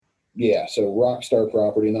Yeah, so Rockstar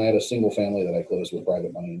Property, and then I had a single family that I closed with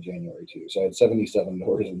private money in January too. So I had 77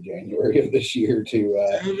 doors in January of this year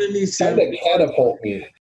to kind of catapult me.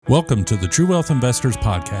 Welcome to the True Wealth Investors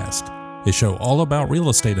Podcast, a show all about real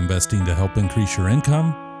estate investing to help increase your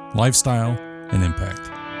income, lifestyle, and impact.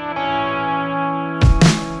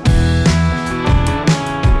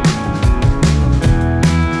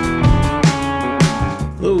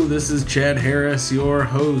 Hello, this is Chad Harris, your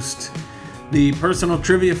host. The personal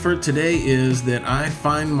trivia for today is that I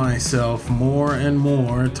find myself more and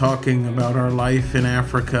more talking about our life in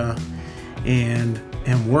Africa and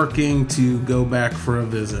am working to go back for a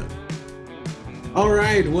visit. All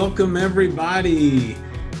right, welcome everybody.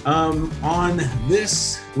 On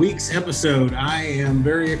this week's episode, I am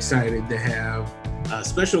very excited to have a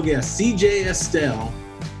special guest, CJ Estelle,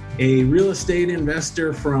 a real estate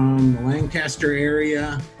investor from the Lancaster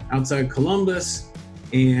area outside Columbus.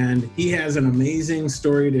 And he has an amazing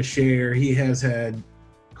story to share. He has had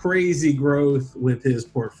crazy growth with his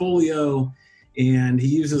portfolio, and he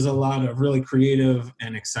uses a lot of really creative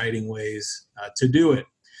and exciting ways to do it.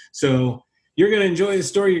 So you're going to enjoy his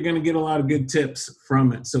story. You're going to get a lot of good tips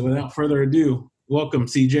from it. So without further ado, welcome,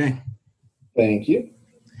 CJ. Thank you.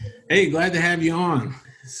 Hey, glad to have you on.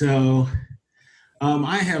 So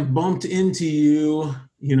I have bumped into you,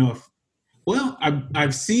 well,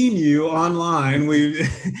 I've seen you online. We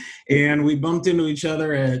bumped into each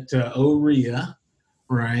other at OREA,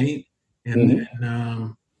 right? And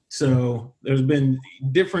then, so there's been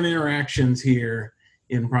different interactions here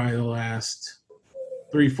in probably the last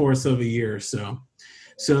 3/4 of a year or so.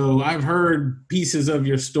 So I've heard pieces of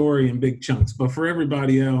your story in big chunks, but for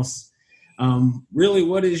everybody else, really,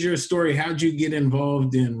 what is your story? How'd you get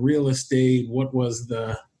involved in real estate? What was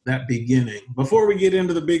that beginning? Before we get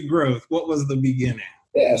into the big growth, what was the beginning?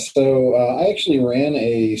 Yeah, so I actually ran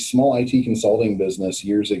a small IT consulting business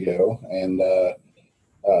years ago, and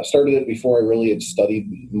started it before I really had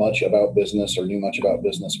studied much about business or knew much about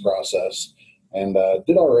business process, and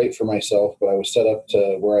did all right for myself, but I was set up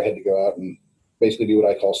to where I had to go out and basically do what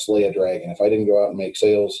I call slay a dragon. If I didn't go out and make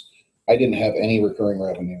sales, I didn't have any recurring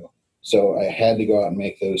revenue. So I had to go out and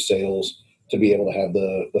make those sales to be able to have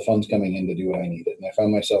the funds coming in to do what I needed. And I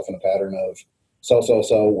found myself in a pattern of sell, work,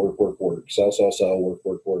 sell,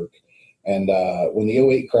 work. And when the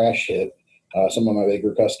 '08 crash hit, some of my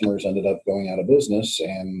bigger customers ended up going out of business.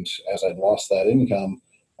 And as I'd lost that income,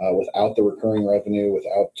 without the recurring revenue,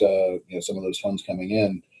 without some of those funds coming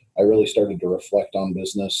in, I really started to reflect on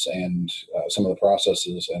business and some of the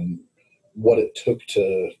processes and what it took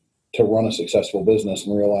to run a successful business,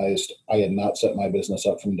 and realized I had not set my business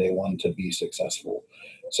up from day one to be successful.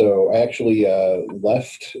 So I actually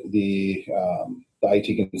left the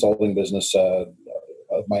IT consulting business of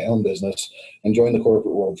my own business and joined the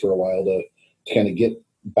corporate world for a while to kind of get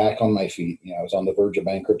back on my feet. I was on the verge of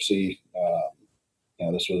bankruptcy.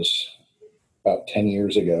 This was about 10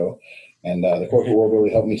 years ago. And the corporate world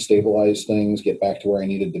really helped me stabilize things, get back to where I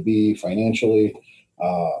needed to be financially.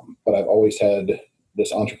 But I've always had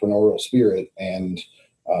this entrepreneurial spirit. And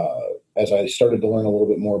as I started to learn a little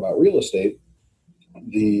bit more about real estate,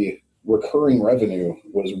 the recurring revenue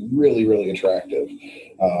was really, really attractive.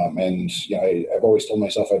 I've always told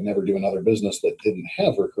myself I'd never do another business that didn't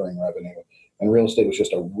have recurring revenue. And real estate was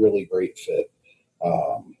just a really great fit.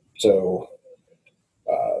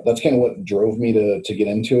 That's kind of what drove me to get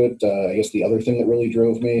into it. I guess the other thing that really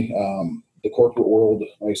drove me, the corporate world,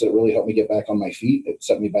 like I said, it really helped me get back on my feet. It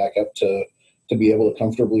set me back up to be able to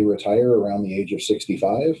comfortably retire around the age of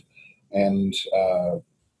 65. And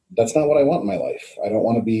that's not what I want in my life. I don't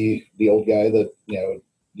want to be the old guy that,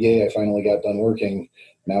 I finally got done working.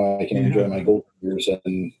 Now I can enjoy my golden years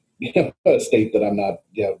in a state that I'm not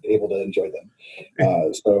able to enjoy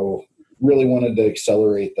them. So really wanted to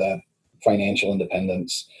accelerate that financial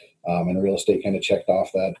independence, and real estate kind of checked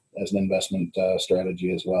off that as an investment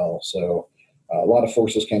strategy as well. So a lot of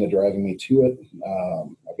forces kind of driving me to it.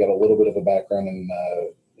 I've got a little bit of a background in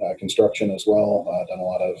construction as well. Done a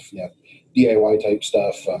lot of DIY type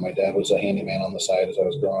stuff. My dad was a handyman on the side as I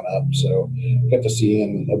was growing up, so got to see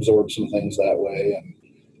and absorb some things that way, and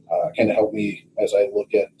kind of helped me as I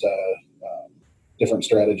look at different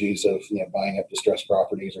strategies of buying up distressed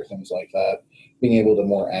properties or things like that, being able to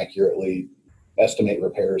more accurately estimate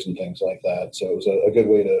repairs and things like that. So it was a good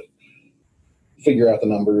way to figure out the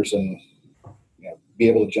numbers and be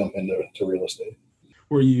able to jump into real estate.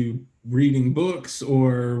 Were you reading books,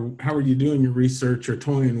 or how were you doing your research or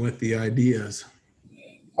toying with the ideas?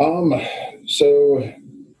 So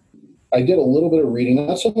I did a little bit of reading,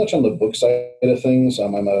 not so much on the book side of things.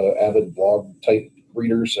 I'm an avid blog type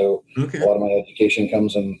reader, so a lot of my education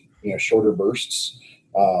comes in shorter bursts.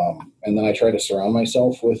 And then I try to surround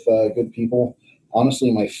myself with good people.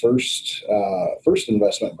 Honestly, my first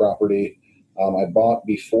investment property I bought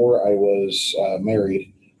before I was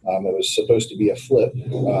married. It was supposed to be a flip,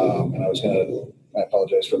 and I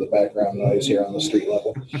apologize for the background noise here on the street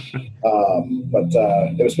level. But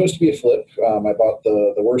it was supposed to be a flip. I bought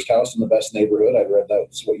the worst house in the best neighborhood. I read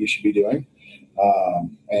that's what you should be doing.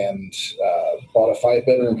 And bought a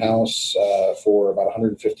 5-bedroom house for about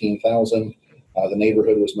 $115,000. The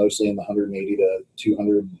neighborhood was mostly in the 180 to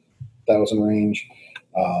 200,000 range.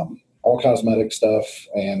 All cosmetic stuff,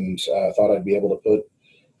 and thought I'd be able to put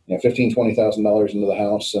 $15,000-$20,000 into the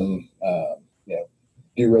house and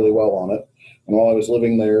do really well on it. And while I was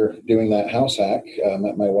living there doing that house hack,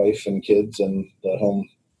 met my wife and kids, and the home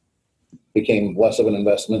became less of an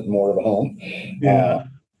investment, more of a home. Yeah.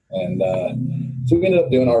 So we ended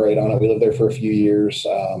up doing all right on it. We lived there for a few years,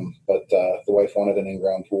 but the wife wanted an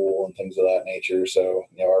in-ground pool and things of that nature. So,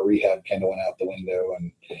 our rehab kind of went out the window,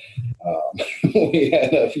 and we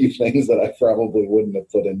had a few things that I probably wouldn't have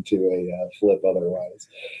put into a flip otherwise.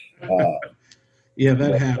 Yeah,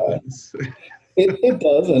 that happens. It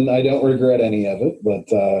does, and I don't regret any of it. But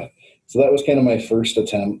so that was kind of my first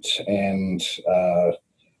attempt, and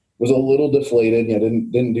was a little deflated.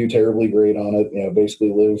 Didn't do terribly great on it.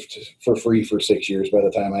 Basically lived for free for 6 years by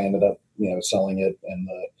the time I ended up selling it, and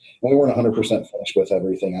we weren't 100% finished with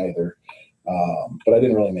everything either. But I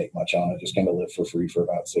didn't really make much on it. Just kind of lived for free for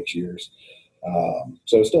about 6 years.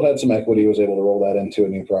 So still had some equity. Was able to roll that into a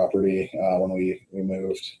new property when we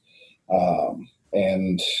moved,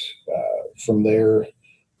 and from there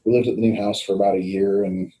we lived at the new house for about a year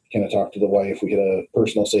and kind of talked to the wife. We had a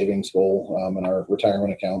personal savings goal in our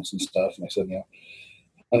retirement accounts and stuff. And I said,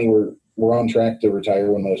 honey, we're on track to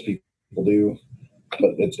retire when most people do,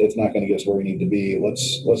 but it's not going to get us where we need to be.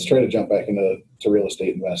 Let's try to jump back into real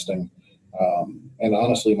estate investing. And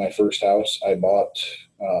honestly, my first house I bought,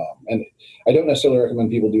 and I don't necessarily recommend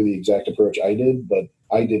people do the exact approach I did, but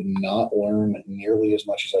I did not learn nearly as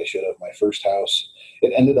much as I should have. My first house,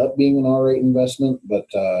 it ended up being an all right investment, but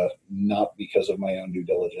not because of my own due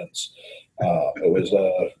diligence. It was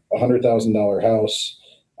a $100,000 house.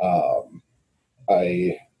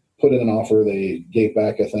 I put in an offer. They gave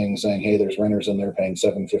back a thing saying, hey, there's renters in there paying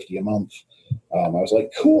 $750 a month. I was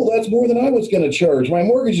like, cool, that's more than I was going to charge. My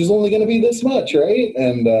mortgage is only going to be this much, right?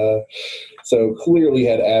 And so clearly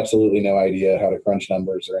had absolutely no idea how to crunch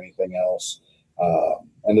numbers or anything else.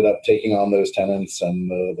 Ended up taking on those tenants, and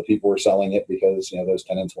the people were selling it because those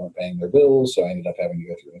tenants weren't paying their bills. So I ended up having to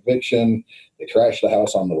go through an eviction. They trashed the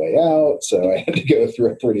house on the way out, so I had to go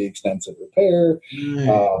through a pretty extensive repair.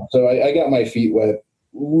 So I got my feet wet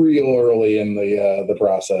real early in the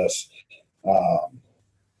process.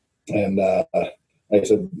 And like I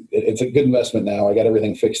said, it's a good investment now. I got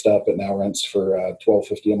everything fixed up. It now rents for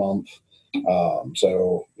 $1,250 a month.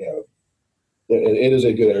 So it is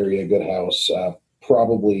a good area, a good house.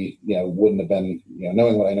 Probably wouldn't have been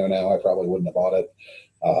knowing what I know now, I probably wouldn't have bought it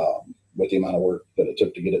with the amount of work that it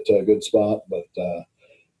took to get it to a good spot. But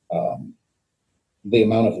the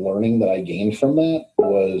amount of learning that I gained from that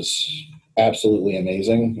was absolutely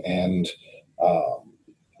amazing. And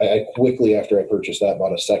I quickly, after I purchased that,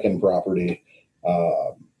 bought a second property.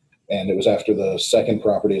 And it was after the second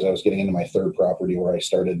property, as I was getting into my third property, where I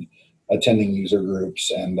started attending user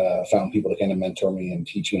groups and found people to kind of mentor me and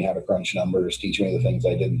teach me how to crunch numbers, teach me the things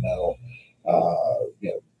I didn't know,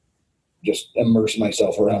 just immerse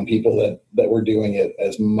myself around people that were doing it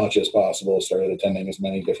as much as possible, started attending as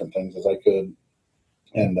many different things as I could.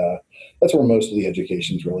 And that's where most of the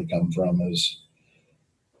educations really come from, is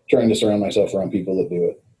trying to surround myself around people that do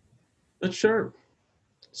it. That's sure.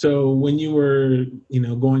 So when you were,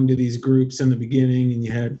 going to these groups in the beginning and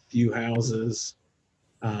you had few houses,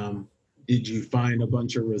 did you find a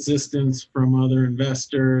bunch of resistance from other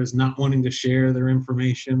investors not wanting to share their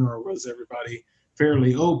information, or was everybody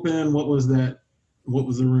fairly open? What was the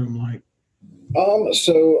room like?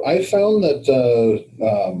 So I found that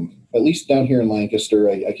at least down here in Lancaster,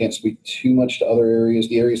 I can't speak too much to other areas.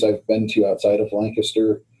 The areas I've been to outside of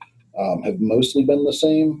Lancaster have mostly been the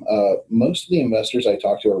same. Most of the investors I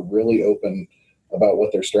talk to are really open about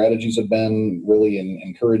what their strategies have been, really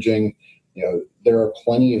encouraging. There are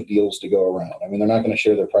plenty of deals to go around. I mean, they're not going to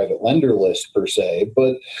share their private lender list per se,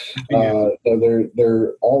 but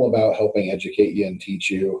they're all about helping educate you and teach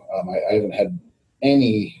you. I haven't had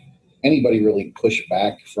anybody really push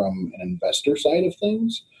back from an investor side of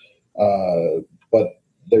things, but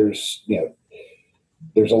there's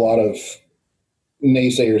a lot of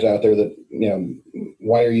naysayers out there that,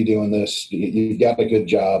 why are you doing this? You've got a good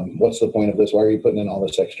job. What's the point of this? Why are you putting in all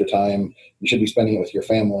this extra time? You should be spending it with your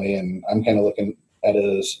family. And I'm kind of looking at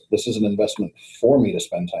it as this is an investment for me to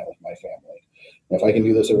spend time with my family. And if I can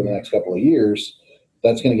do this over the next couple of years,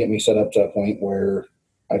 that's going to get me set up to a point where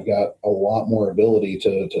I've got a lot more ability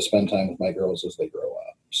to spend time with my girls as they grow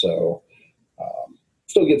up. So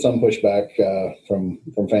still get some pushback from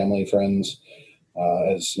family, friends,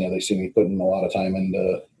 as they see me putting a lot of time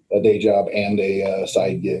into a day job and a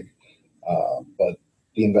side gig. But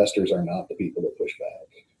the investors are not the people that push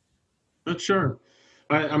back. That's sure.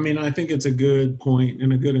 I mean, I think it's a good point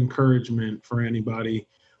and a good encouragement for anybody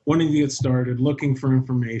wanting to get started, looking for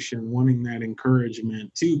information, wanting that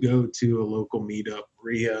encouragement to go to a local meetup,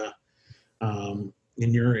 RIA,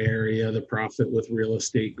 in your area. The Profit with Real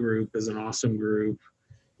Estate group is an awesome group.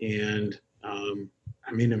 And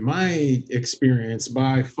I mean, in my experience,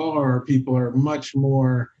 by far, people are much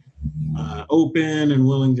more open and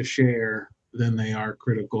willing to share than they are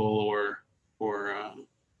critical or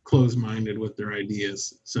closed-minded with their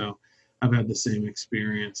ideas. So I've had the same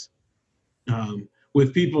experience.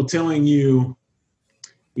 With people telling you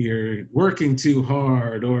you're working too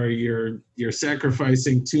hard or you're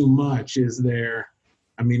sacrificing too much, are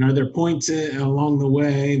there points along the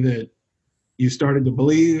way that you started to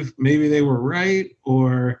believe maybe they were right,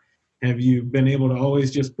 or have you been able to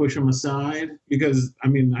always just push them aside? Because I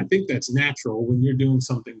think that's natural when you're doing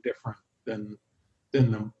something different than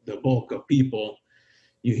the bulk of people.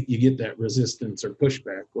 You get that resistance or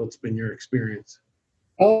pushback. What's been your experience?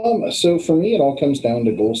 So for me, it all comes down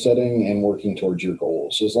to goal setting and working towards your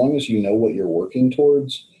goals. As long as you know what you're working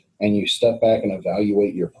towards and you step back and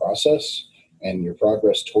evaluate your process and your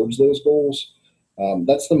progress towards those goals,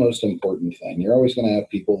 that's the most important thing. You're always going to have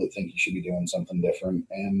people that think you should be doing something different.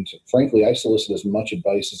 And frankly, I solicit as much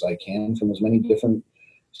advice as I can from as many different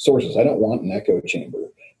sources. I don't want an echo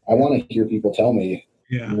chamber. I want to hear people tell me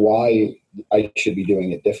why I should be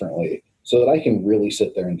doing it differently so that I can really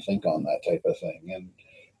sit there and think on that type of thing.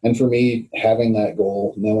 And for me, having that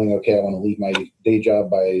goal, knowing, okay, I want to leave my day job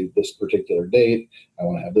by this particular date. I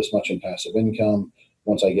want to have this much in passive income.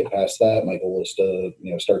 Once I get past that, my goal is to,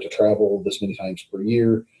 start to travel this many times per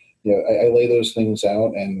year. I lay those things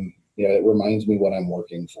out, and it reminds me what I'm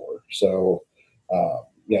working for. So,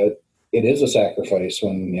 it is a sacrifice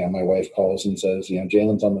when my wife calls and says,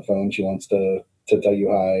 Jalen's on the phone. She wants to tell you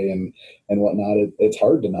hi and whatnot. It's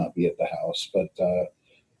hard to not be at the house, but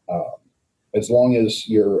as long as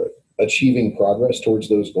you're achieving progress towards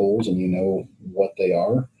those goals and you know what they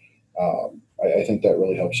are, I think that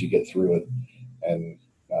really helps you get through it. And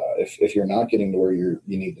if you're not getting to where you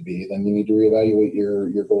need to be, then you need to reevaluate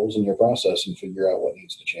your goals and your process and figure out what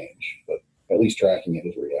needs to change. But at least tracking it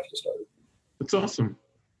is where you have to start. That's awesome.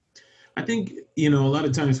 I think, a lot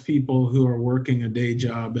of times people who are working a day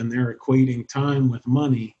job and they're equating time with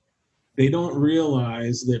money, they don't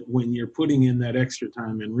realize that when you're putting in that extra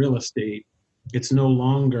time in real estate, it's no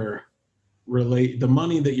longer the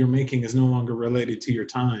money that you're making is no longer related to your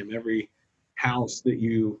time. Every house that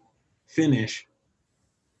you finish,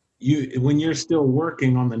 when you're still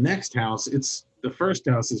working on the next house, it's the first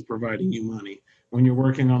house is providing you money. When you're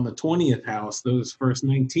working on the 20th house, those first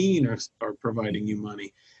 19 are providing you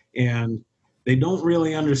money. And they don't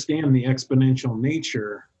really understand the exponential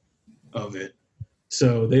nature of it.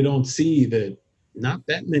 So they don't see that not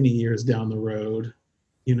that many years down the road,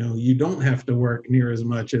 you don't have to work near as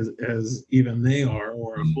much as even they are,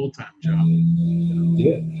 or a full-time job.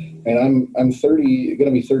 Yeah. And I'm 30,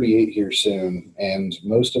 going to be 38 here soon. And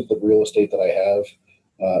most of the real estate that I have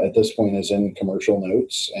at this point is in commercial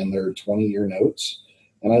notes, and they're 20-year notes.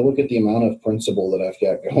 And I look at the amount of principal that I've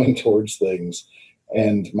got going towards things,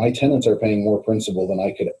 and my tenants are paying more principal than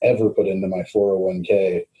I could ever put into my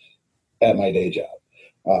 401k at my day job.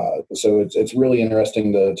 So it's really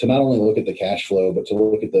interesting to not only look at the cash flow, but to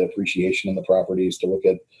look at the appreciation in the properties, to look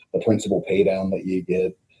at the principal pay down that you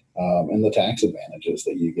get, and the tax advantages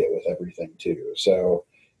that you get with everything too. So,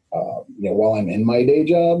 while I'm in my day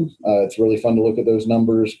job, it's really fun to look at those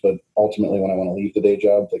numbers, but ultimately when I want to leave the day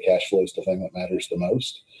job, the cash flow is the thing that matters the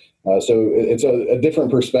most. So it's a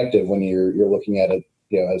different perspective when you're looking at it,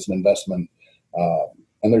 as an investment.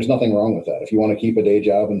 And there's nothing wrong with that. If you want to keep a day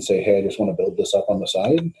job and say, hey, I just want to build this up on the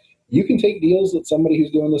side, you can take deals that somebody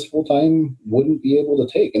who's doing this full time wouldn't be able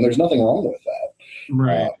to take. And there's nothing wrong with that.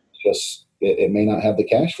 Right. Just it may not have the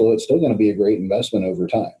cash flow. It's still going to be a great investment over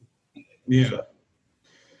time. Yeah. So.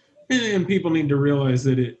 And people need to realize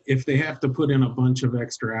that if they have to put in a bunch of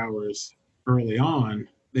extra hours early on,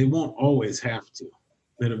 they won't always have to.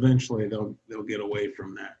 That eventually they'll get away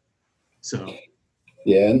from that. So.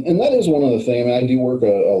 Yeah, and that is one of the things. I do work a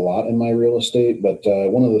lot in my real estate, but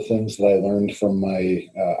one of the things that I learned from my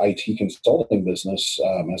IT consulting business,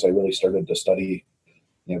 as I really started to study,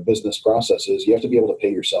 business processes, you have to be able to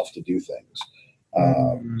pay yourself to do things.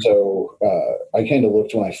 So I kind of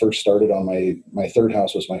looked when I first started on my third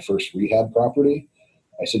house was my first rehab property.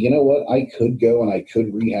 I said, you know what, I could go and I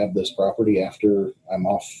could rehab this property after I'm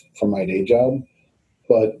off from my day job,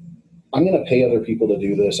 but I'm going to pay other people to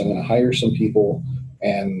do this. I'm going to hire some people,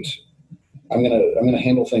 and I'm going to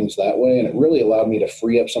handle things that way. And it really allowed me to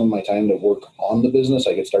free up some of my time to work on the business.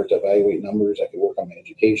 I could start to evaluate numbers. I could work on my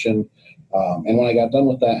education. And when I got done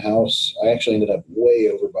with that house, I actually ended up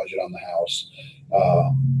way over budget on the house.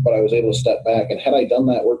 But I was able to step back, and had I done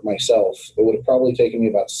that work myself, it would have probably taken me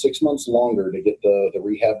about 6 months longer to get the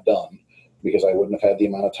rehab done, because I wouldn't have had the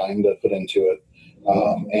amount of time to put into it.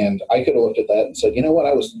 And I could have looked at that and said, you know what,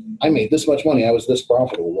 I made this much money. I was this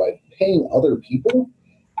profitable. By paying other people,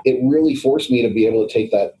 it really forced me to be able to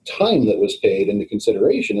take that time that was paid into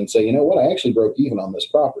consideration and say, you know what, I actually broke even on this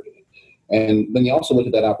property. And then you also look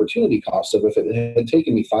at that opportunity cost of, if it had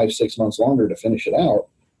taken me 5-6 months longer to finish it out,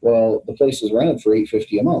 well, the place is rented for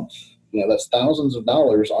 $850 a month. That's thousands of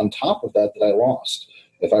dollars on top of that I lost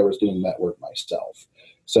if I was doing that work myself.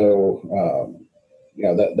 So,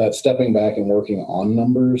 that stepping back and working on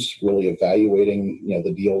numbers, really evaluating,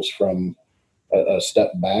 the deals from a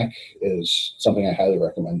step back, is something I highly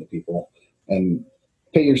recommend to people. And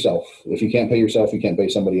pay yourself. If you can't pay yourself, you can't pay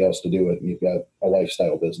somebody else to do it. And you've got a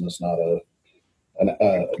lifestyle business, not a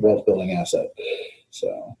wealth building asset.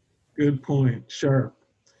 So, good point. Sure.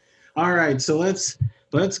 All right, so let's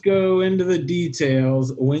go into the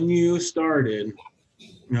details. When you started,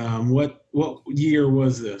 what year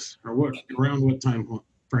was this, or around what time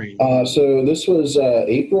frame? So this was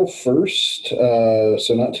April 1st,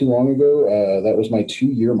 so not too long ago. That was my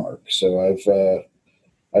 2-year mark. So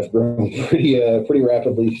I've grown pretty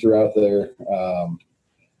rapidly throughout there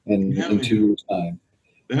in 2 years' time.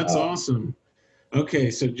 That's awesome.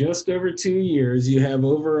 Okay, so just over 2 years, you have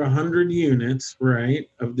over 100 units, right,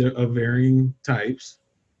 of varying types,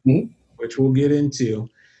 which we'll get into.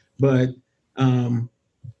 But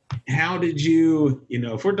how did you,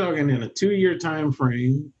 if we're talking in a 2-year time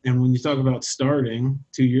frame, and when you talk about starting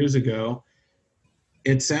 2 years ago,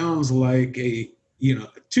 it sounds like 2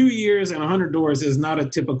 years and 100 doors is not a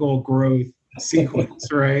typical growth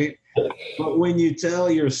sequence, right? But when you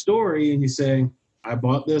tell your story and you say, I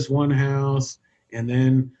bought this one house, and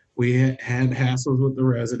then we had hassles with the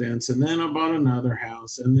residents, and then I bought another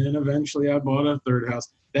house, and then eventually I bought a third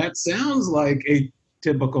house. That sounds like a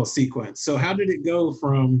typical sequence. So how did it go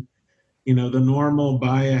from, the normal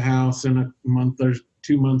buy a house and a month or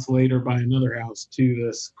 2 months later buy another house to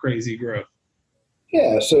this crazy growth?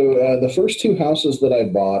 Yeah, so the first 2 houses that I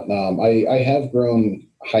bought, I have grown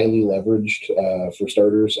highly leveraged for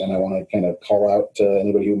starters, and I want to kind of call out to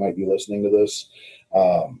anybody who might be listening to this.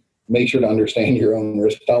 Make sure to understand your own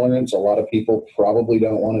risk tolerance. A lot of people probably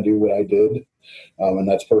don't want to do what I did, and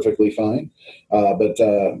that's perfectly fine. But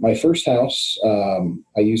my first house,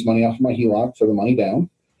 I used money off of my HELOC for the money down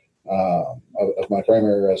of my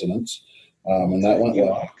primary residence, and that went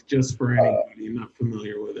well. Just for anybody not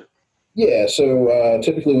familiar with it. Yeah, so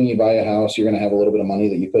typically when you buy a house, you're going to have a little bit of money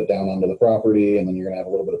that you put down onto the property, and then you're going to have a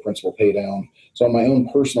little bit of principal pay down. So on my own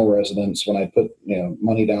personal residence, when I put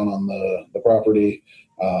money down on the property,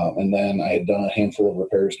 and then I had done a handful of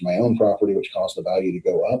repairs to my own property, which caused the value to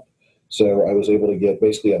go up. So I was able to get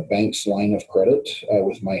basically a bank's line of credit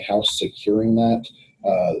with my house securing that,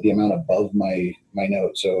 the amount above my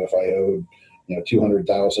note. So if I owed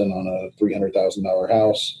 $200,000 on a $300,000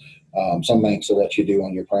 house, some banks will let you do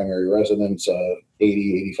on your primary residence 80,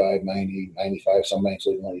 85, 90, 95. Some banks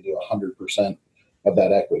will even let you do 100% of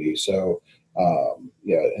that equity. So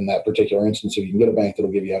in that particular instance, if you can get a bank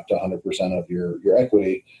that'll give you up to 100% of your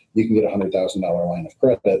equity, you can get a $100,000 line of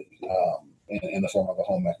credit in the form of a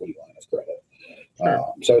home equity line of credit.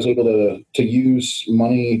 Sure. So I was able to use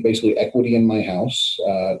money, basically equity in my house,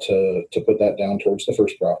 to put that down towards the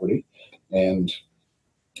first property. And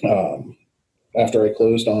after I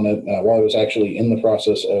closed on it, while I was actually in the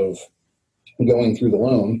process of going through the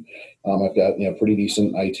loan, I've got pretty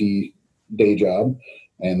decent IT day job.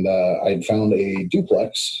 And I'd found a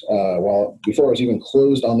duplex before I was even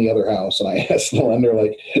closed on the other house. And I asked the lender,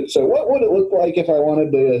 so what would it look like if I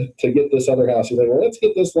wanted to get this other house? He's like, well, let's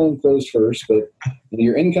get this loan closed first. But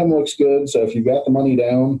your income looks good. So if you've got the money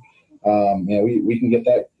down, we can get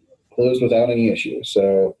that closed without any issue.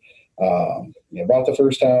 So bought the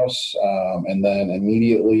first house, and then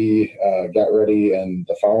immediately got ready. And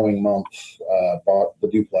the following month, bought the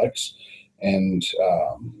duplex. And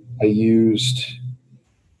I used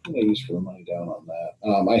for the money down on that.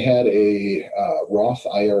 I had a Roth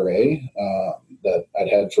IRA that I'd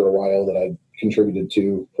had for a while that I'd contributed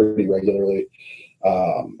to pretty regularly.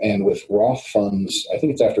 And with Roth funds, I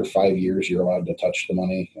think it's after 5 years you're allowed to touch the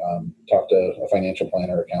money. Talk to a financial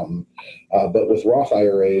planner, accountant. But with Roth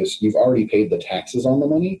IRAs, you've already paid the taxes on the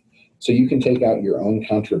money, so you can take out your own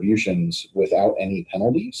contributions without any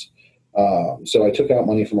penalties. So I took out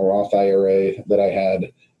money from a Roth IRA that I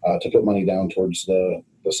had to put money down towards the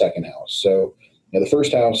second house. So the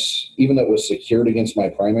first house, even though it was secured against my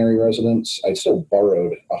primary residence, I still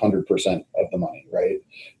borrowed 100% of the money, right?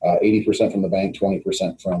 80% from the bank,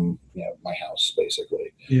 20% from my house,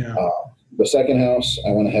 basically. Yeah. The second house,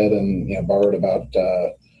 I went ahead and borrowed about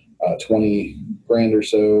 20 grand or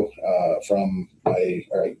so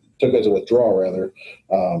I took as a withdrawal rather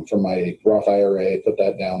from my Roth IRA, put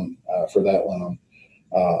that down for that loan.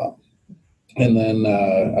 And then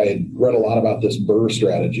I had read a lot about this BRRRR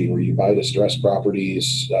strategy where you buy distressed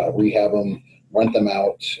properties, rehab them, rent them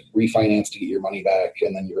out, refinance to get your money back,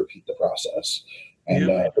 and then you repeat the process. And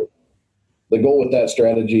the goal with that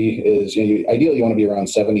strategy is ideally you want to be around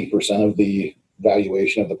 70% of the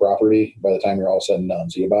valuation of the property by the time you're all said and done.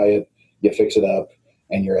 So you buy it, you fix it up,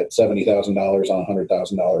 and you're at $70,000 on a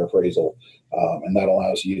 $100,000 appraisal. And that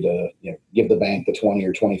allows you to give the bank the 20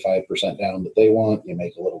 or 25% down that they want. You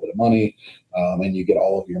make a little bit of money, and you get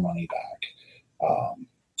all of your money back.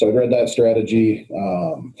 So I read that strategy,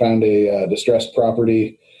 found a distressed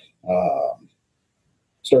property,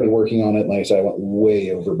 started working on it. Like I said, I went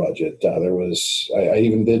way over budget. I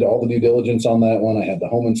even did all the due diligence on that one. I had the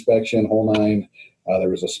home inspection, whole nine. There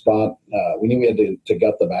was a spot. We knew we had to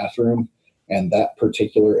gut the bathroom. And that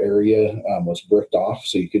particular area was bricked off,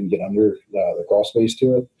 so you couldn't get under the crawl space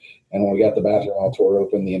to it. And when we got the bathroom all tore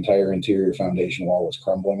open, the entire interior foundation wall was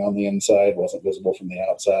crumbling on the inside, wasn't visible from the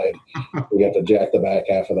outside. We got to jack the back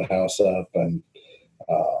half of the house up and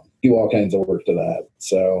do all kinds of work to that.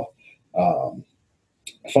 So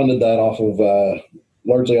I funded that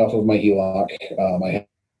largely off of my HELOC. I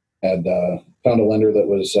had found a lender that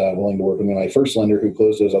was willing to work with me. My first lender who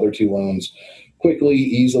closed those other two loans quickly,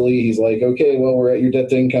 easily. He's like, okay, well, we're at your debt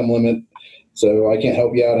to income limit, so I can't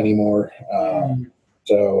help you out anymore.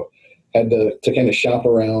 So had to kind of shop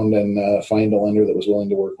around and find a lender that was willing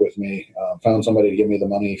to work with me. Found somebody to give me the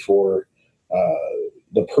money for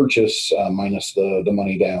the purchase minus the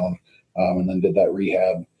money down, and then did that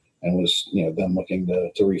rehab and was then looking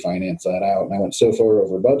to refinance that out. And I went so far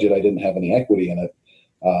over budget, I didn't have any equity in it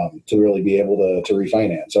to really be able to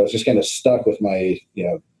refinance. So I was just kind of stuck with my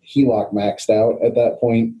HELOC maxed out at that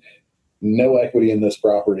point, no equity in this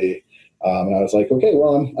property. And I was like, okay,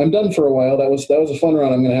 well, I'm done for a while. That was a fun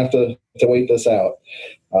run. I'm going to have to wait this out.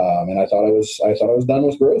 And I thought I was done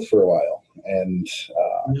with growth for a while. And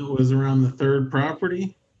it was around the third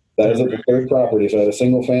property. That was at the third property. So I had a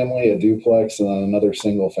single family, a duplex, and then another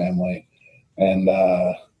single family. And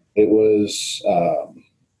it was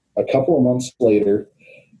a couple of months later.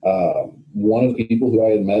 One of the people who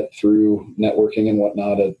I had met through networking and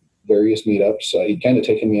whatnot at various meetups, he'd kind of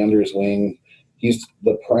taken me under his wing. He's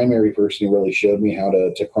the primary person who really showed me how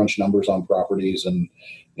to crunch numbers on properties and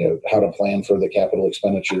how to plan for the capital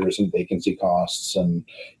expenditures and vacancy costs and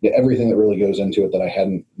everything that really goes into it that I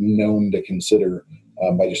hadn't known to consider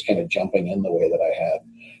by just kind of jumping in the way that I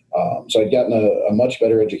had. So I'd gotten a much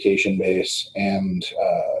better education base, and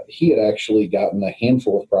he had actually gotten a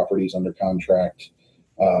handful of properties under contract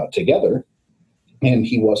together, and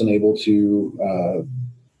he wasn't able to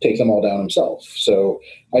take them all down himself. So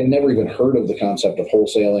I'd never even heard of the concept of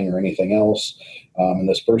wholesaling or anything else. And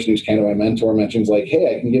this person who's kind of my mentor mentions like,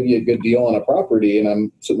 hey, I can give you a good deal on a property. And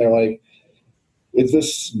I'm sitting there like, is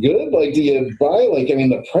this good? Like, do you buy? Like, I mean,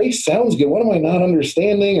 the price sounds good. What am I not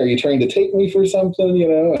understanding? Are you trying to take me for something?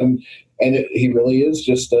 He really is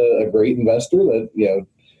just a great investor that,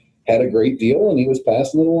 had a great deal, and he was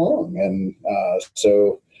passing it along. And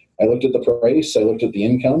so I looked at the price, I looked at the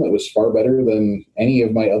income. It was far better than any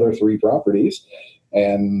of my other three properties.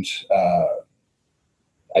 And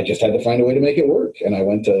I just had to find a way to make it work. And I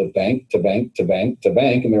went to bank to bank to bank to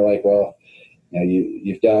bank. And they're like, well,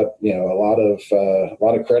 you've got, a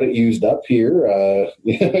lot of credit used up here.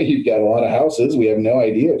 You've got a lot of houses. We have no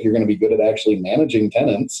idea if you're going to be good at actually managing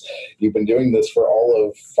tenants. You've been doing this for all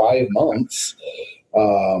of 5 months.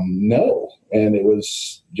 No. And it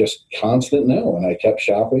was just constant no. And I kept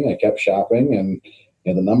shopping, and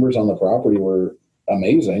the numbers on the property were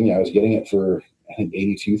amazing. I was getting it for, I think,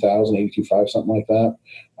 $82,000, $82,500, something like that.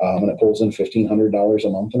 And it pulls in $1,500 a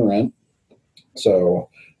month in rent. So,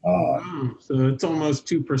 so it's almost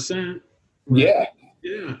 2%. Right?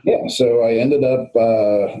 Yeah. So I ended up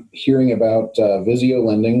hearing about Visio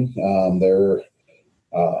Lending. They're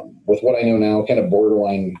With what I know now, kind of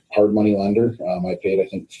borderline hard money lender. I paid, I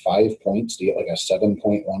think, 5 points to get like a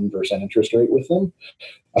 7.1% interest rate with them.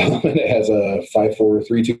 And it has a 5, 4,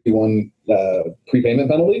 3, 2, 1 prepayment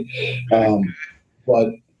penalty.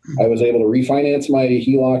 But I was able to refinance my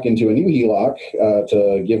HELOC into a new HELOC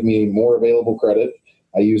to give me more available credit.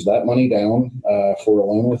 I used that money down for a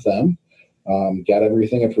loan with them, got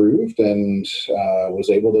everything approved, and was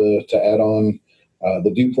able to add on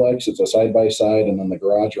the duplex. It's a side-by-side, and then the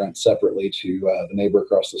garage rent separately to the neighbor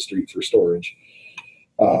across the street for storage.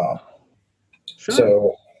 Sure.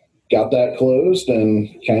 So got that closed and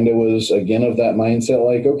kind of was again of that mindset,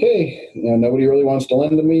 like, okay, nobody really wants to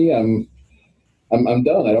lend to me. I'm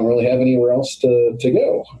done. I don't really have anywhere else to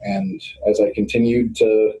go. And as I continued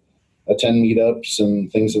to attend meetups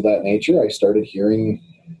and things of that nature, I started hearing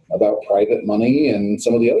about private money and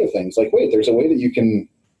some of the other things. Like, wait, there's a way that you can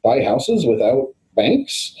buy houses without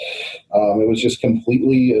banks. It was just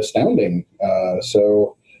completely astounding. Let's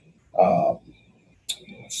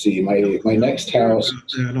see, my next house.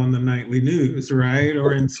 That on the nightly news, right?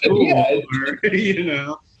 Or in school, Yeah, or,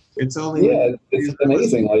 it's only. It's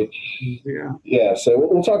amazing. Yeah. So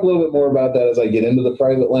we'll talk a little bit more about that as I get into the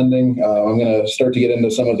private lending. I'm going to start to get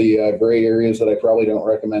into some of the gray areas that I probably don't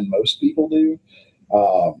recommend most people do.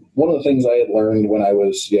 One of the things I had learned when I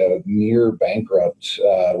was near bankrupt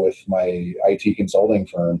with my IT consulting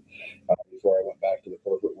firm before I went back to the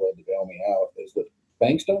corporate world to bail me out is that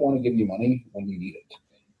banks don't want to give you money when you need it.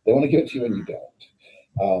 They want to give it to you when you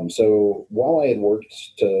don't. So while I had worked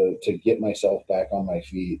to get myself back on my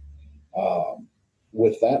feet,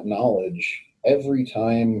 with that knowledge, every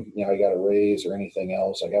time I got a raise or anything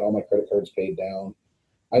else, I got all my credit cards paid down,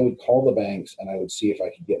 I would call the banks and I would see if I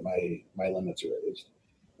could get my limits raised.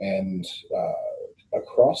 And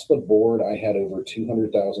across the board, I had over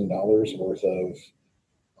 $200,000 worth of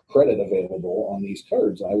credit available on these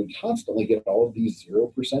cards. And I would constantly get all of these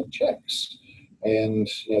 0% checks. And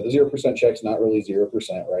the 0% check's not really 0%,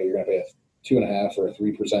 right? You're going to pay a 2.5 or a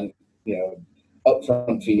 3%,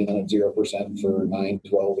 upfront fee, and then it's 0% for 9,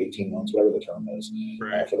 12, 18 months, whatever the term is,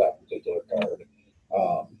 Right. for that particular card.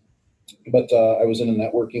 But I was in a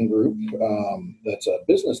networking group that's a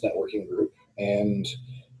business networking group, and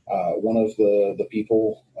one of the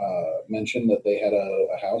people mentioned that they had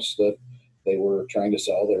a house that they were trying to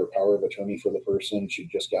sell. They were power of attorney for the person. She'd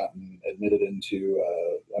just gotten admitted into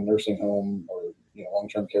a nursing home or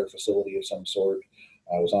long-term care facility of some sort.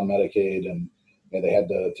 Was on Medicaid, and they had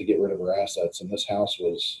to get rid of her assets. And this house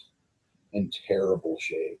was in terrible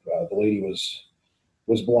shape. The lady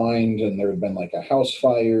was blind, and there had been like a house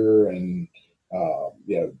fire, and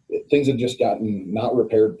things had just gotten not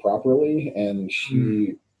repaired properly. And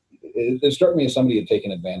it struck me as somebody had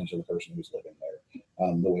taken advantage of the person who was living there,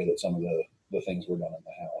 the way that some of the things were done in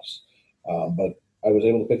the house. But I was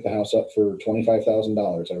able to pick the house up for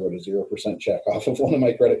 $25,000. I wrote a 0% check off of one of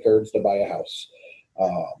my credit cards to buy a house.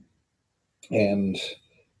 And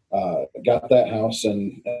got that house,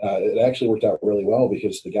 and it actually worked out really well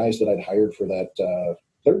because the guys that I'd hired for that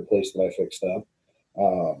third place that I fixed up,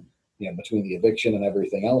 between the eviction and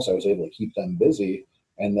everything else, I was able to keep them busy.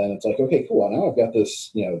 And then it's like, okay, cool. Now I've got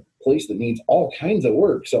this, place that needs all kinds of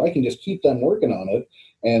work, so I can just keep them working on it,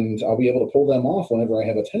 and I'll be able to pull them off whenever I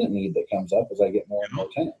have a tenant need that comes up as I get more and more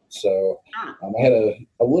tenants. So I had a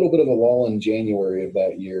little bit of a lull in January of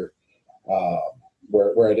that year,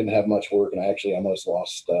 where I didn't have much work, and I actually almost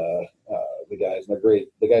lost the guys. And they're great.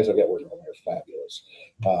 The guys I've got working with me are fabulous.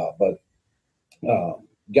 But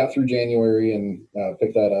got through January and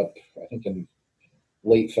picked that up, I think, in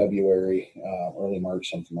late February, early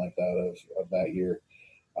March, something like that of that year.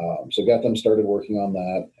 So got them started working on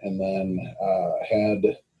that, and then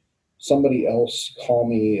had somebody else call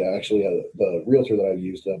me, actually the realtor that I've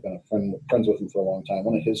used, I've been friends with him for a long time.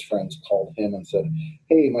 One of his friends called him and said,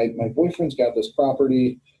 hey, my boyfriend's got this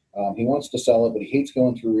property. He wants to sell it, but he hates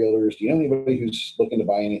going through realtors. Do you know anybody who's looking to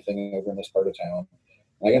buy anything over in this part of town?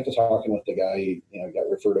 And I got to talking with the guy. He got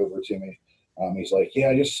referred over to me. He's like, yeah,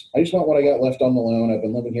 I just want what I got left on the loan. I've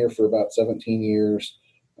been living here for about 17 years.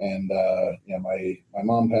 And, my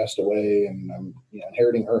mom passed away, and I'm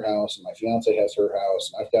inheriting her house, and my fiance has her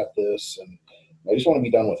house, and I've got this, and I just want to be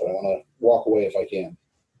done with it. I want to walk away if I can.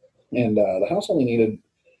 And the house only needed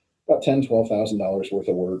about $10,000, $12,000 worth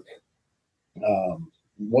of work.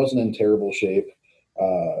 Wasn't in terrible shape.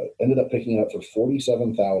 Ended up picking it up for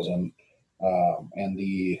 $47,000, and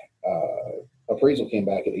the appraisal came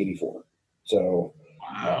back at $84,000. So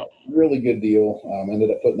really good deal. Ended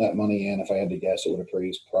up putting that money in. If I had to guess, it would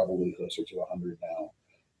appraise probably closer to $100,000 now.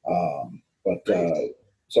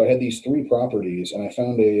 So I had these 3 properties, and I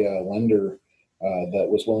found a lender that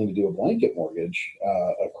was willing to do a blanket mortgage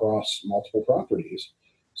across multiple properties.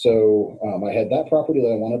 So I had that property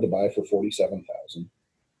that I wanted to buy for $47,000.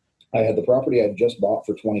 I had the property I'd just bought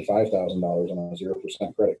for $25,000 on a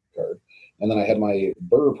 0% credit card. And then I had my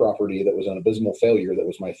Burr property that was an abysmal failure. That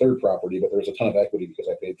was my third property, but there was a ton of equity because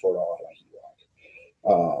I paid for it all out of my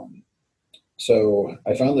HELOC. So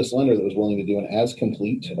I found this lender that was willing to do an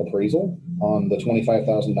as-complete appraisal on the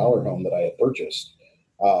 $25,000 home that I had purchased.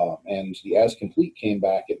 And the as-complete came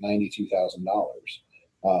back at $92,000.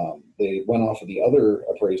 They went off of the other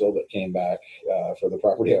appraisal that came back for the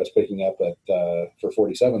property I was picking up at for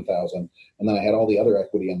 $47,000, and then I had all the other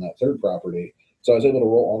equity on that third property. So I was able to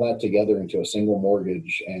roll all that together into a single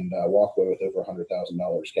mortgage and walk away with over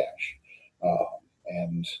 $100,000 cash.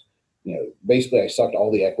 And basically I sucked all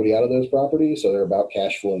the equity out of those properties, so they're about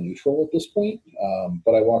cash flow neutral at this point.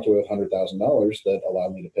 But I walked away with $100,000 that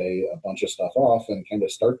allowed me to pay a bunch of stuff off and kind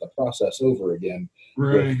of start the process over again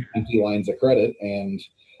with empty lines of credit and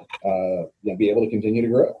be able to continue to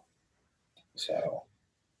grow. So,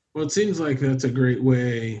 well, it seems like that's a great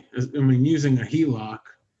way. I mean, using a HELOC,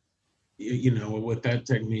 with that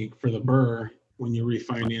technique for the Burr, when you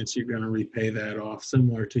refinance, you're going to repay that off,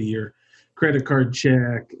 similar to your credit card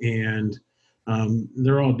check, and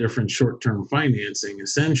they're all different short-term financing,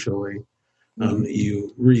 essentially, that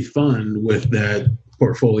you refund with that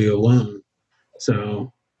portfolio loan.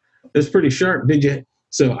 So that's pretty sharp.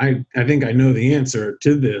 So I think I know the answer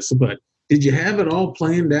to this, but did you have it all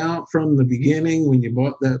planned out from the beginning when you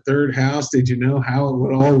bought that third house? Did you know how it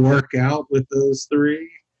would all work out with those three?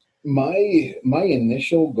 My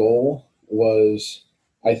initial goal was,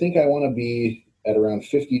 I think I want to be at around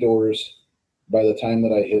 50 doors by the time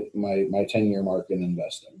that I hit my 10-year mark in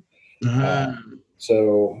investing.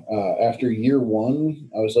 So after year one,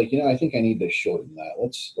 I was like, I think I need to shorten that.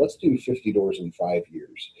 Let's do 50 doors in 5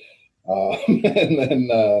 years. And then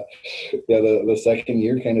the second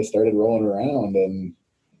year kind of started rolling around, and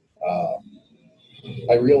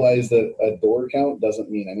I realized that a door count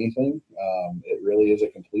doesn't mean anything. It really is a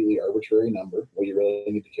completely arbitrary number. What you really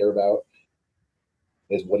need to care about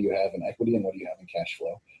is what do you have in equity and what do you have in cash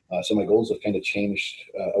flow. So my goals have kind of changed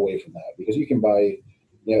away from that, because you can buy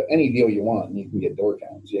any deal you want and you can get door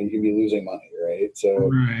counts. You can be losing money, right?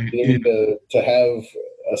 So you need to have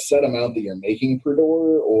a set amount that you're making per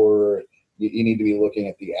door, or you need to be looking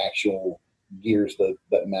at the actual gears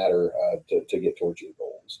that matter to get towards your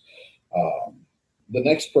goals. The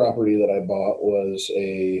next property that I bought was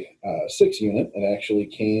a 6-unit. It actually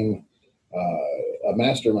came a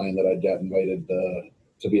mastermind that I'd got invited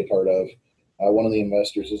to be a part of. One of the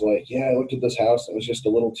investors is like, I looked at this house. It was just a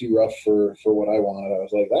little too rough for what I wanted. I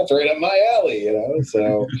was like, that's right up my alley,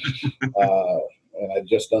 So, and I'd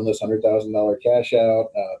just done this $100,000 cash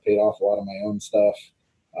out, paid off a lot of my own stuff.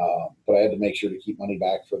 But I had to make sure to keep money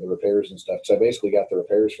back for the repairs and stuff. So I basically got the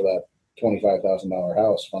repairs for that $25,000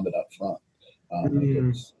 house funded up front.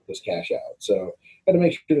 This cash out. So I had to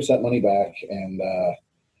make sure to set money back, and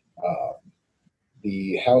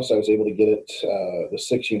the house I was able to get it, the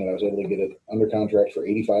 6-unit, I was able to get it under contract for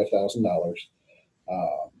 $85,000.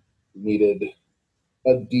 Needed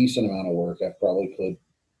a decent amount of work. I've probably put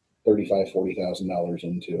 $35,000-$40,000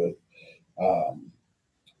 into it.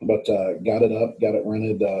 But got it up, got it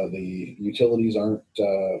rented. The utilities aren't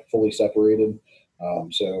fully separated.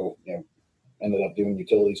 So ended up doing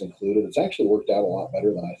utilities included. It's actually worked out a lot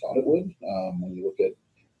better than I thought it would. When you look at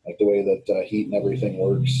the way that heat and everything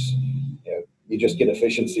works, you just get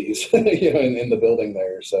efficiencies, in the building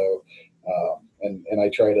there. So, and I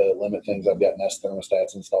try to limit things. I've got Nest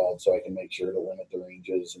thermostats installed, so I can make sure to limit the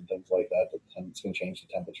ranges and things like that. It's going to change the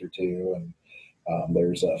temperature too. And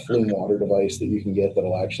there's a flume water device that you can get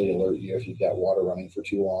that'll actually alert you if you've got water running for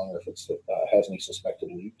too long, or if it has any suspected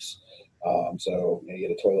leaks. So you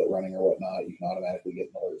get a toilet running or whatnot, you can automatically get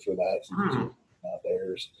an alert for that. Not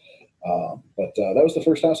theirs. But that was the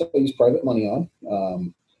first house I used private money on.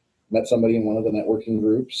 Met somebody in one of the networking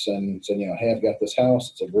groups and said, hey, I've got this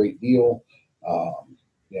house. It's a great deal.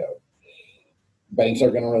 Banks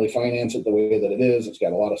aren't going to really finance it the way that it is. It's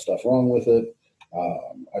got a lot of stuff wrong with it.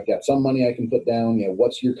 I've got some money I can put down.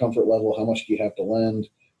 What's your comfort level? How much do you have to lend?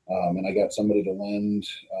 And I got somebody to lend,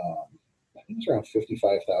 I think it was around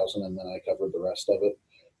 $55,000, and then I covered the rest of it.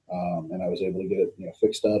 And I was able to get it,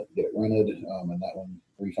 fixed up, get it rented, and that one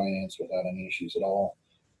refinanced without any issues at all,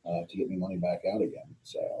 to get me money back out again.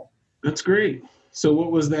 So that's great. So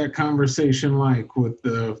what was that conversation like with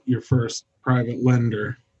your first private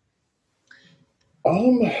lender?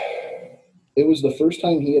 It was the first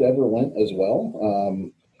time he had ever lent as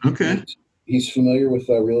well. Okay. He's familiar with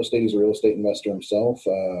real estate. He's a real estate investor himself.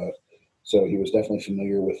 So he was definitely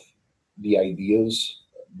familiar with the ideas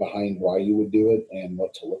behind why you would do it and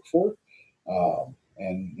what to look for.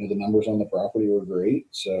 And the numbers on the property were great.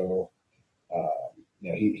 So,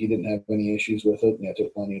 he didn't have any issues with it.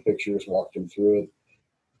 Took plenty of pictures, walked him through it,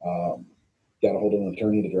 got a hold of an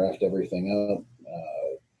attorney to draft everything up,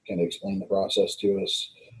 kind of explain the process to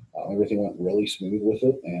us. Everything went really smooth with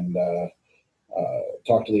it, and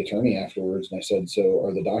talked to the attorney afterwards, and I said, so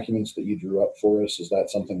are the documents that you drew up for us, is that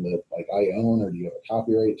something that like I own, or do you have a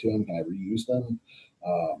copyright to them? Can I reuse them?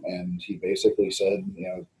 And he basically said,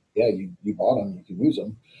 yeah, you bought them, you can use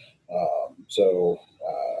them. So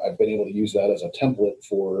I've been able to use that as a template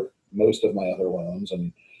for most of my other loans.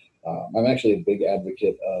 And I'm actually a big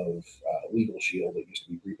advocate of Legal Shield. It used to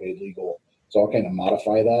be Prepaid Legal. So I'll kind of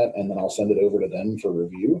modify that, and then I'll send it over to them for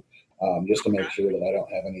review, just to make sure that I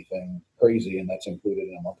don't have anything crazy, and that's included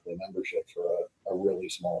in a monthly membership for a really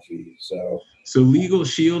small fee. So Legal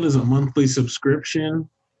Shield is a monthly subscription,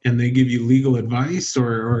 and they give you legal advice,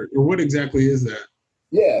 or what exactly is that?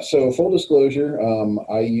 Yeah, so full disclosure,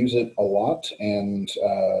 I use it a lot, and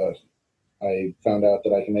I found out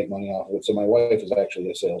that I can make money off of it. So my wife is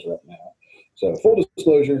actually a sales rep now. So full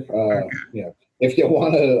disclosure, if you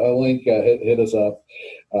want a link, hit us up.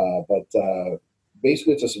 But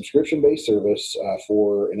basically, it's a subscription-based service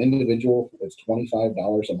for an individual. It's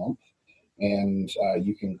 $25 a month, and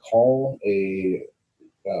you can call a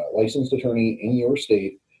licensed attorney in your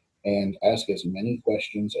state and ask as many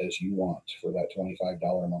questions as you want for that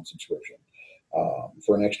 $25 a month subscription.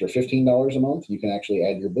 For an extra $15 a month, you can actually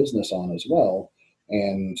add your business on as well,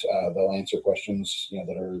 and they'll answer questions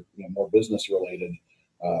that are more business related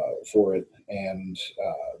for it, and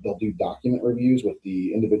they'll do document reviews with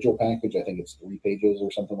the individual package. I think it's 3 pages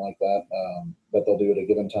or something like that, that they'll do at a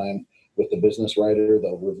given time. With the business writer,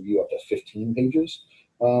 they'll review up to 15 pages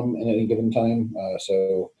in any given time.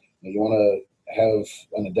 So you want to have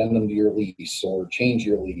an addendum to your lease, or change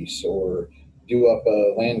your lease, or do up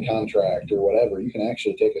a land contract or whatever, you can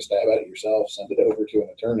actually take a stab at it yourself, send it over to an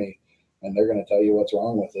attorney, and they're going to tell you what's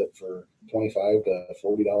wrong with it for $25 to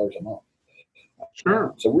 $40 a month.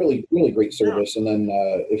 Sure. So really, really great service. And then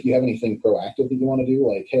if you have anything proactive that you want to do,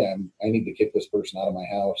 like, hey, I need to kick this person out of my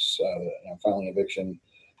house, I'm filing eviction,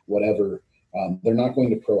 whatever, they're not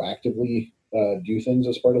going to proactively do things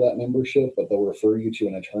as part of that membership, but they'll refer you to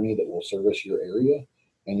an attorney that will service your area,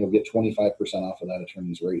 and you'll get 25% off of that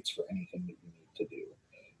attorney's rates for anything that you need to do.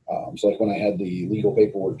 So like when I had the legal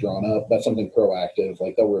paperwork drawn up, that's something proactive.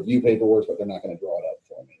 Like they'll review paperwork, but they're not going to draw it up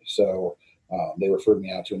for me. So they referred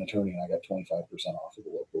me out to an attorney, and I got 25% off of the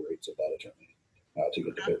local rates of that attorney to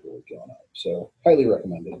get the paperwork drawn up. So highly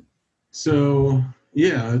recommended. So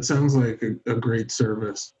yeah, it sounds like a great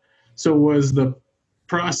service. So was the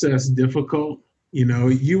process difficult?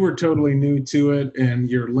 You were totally new to it, and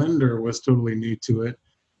your lender was totally new to it.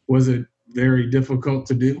 Was it very difficult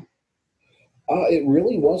to do? It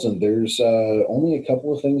really wasn't. There's only a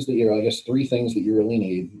couple of things that I guess 3 things that you really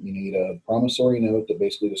need. You need a promissory note that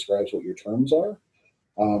basically describes what your terms are.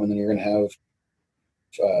 And then you're going to have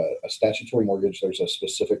a statutory mortgage. There's a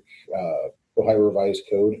specific Ohio Revised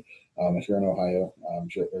Code. If you're in Ohio, I'm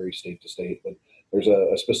sure it varies state to state, but there's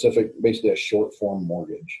a specific, basically a short form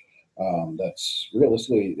mortgage that's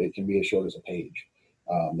realistically, it can be as short as a page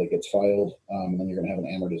that gets filed. And then you're going to have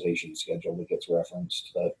an amortization schedule that gets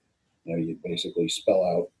referenced that you basically spell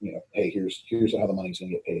out, hey, here's how the money's going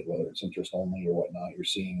to get paid, whether it's interest only or whatnot. You're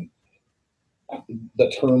seeing the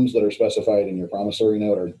terms that are specified in your promissory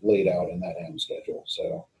note are laid out in that AM schedule.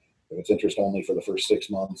 So if it's interest only for the first 6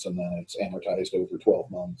 months, and then it's amortized over 12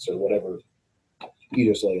 months or whatever,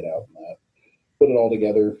 you just lay it out in that. Put it all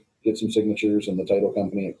together, get some signatures, and the title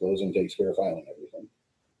company at closing takes care of filing everything.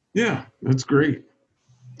 Yeah, that's great.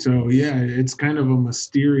 So yeah, it's kind of a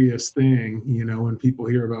mysterious thing, when people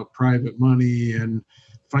hear about private money and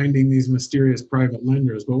finding these mysterious private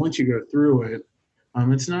lenders. But once you go through it,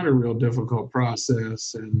 it's not a real difficult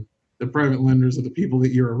process. And the private lenders are the people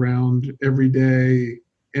that you're around every day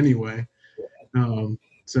anyway.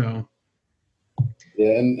 So.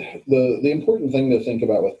 Yeah, and the important thing to think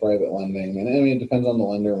about with private lending, and it depends on the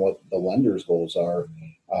lender and what the lender's goals are.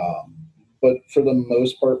 But for the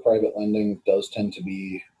most part, private lending does tend to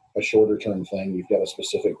be a shorter term thing. You've got a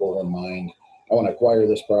specific goal in mind. I want to acquire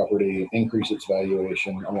this property, increase its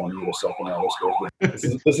valuation. I'm going to need a second office.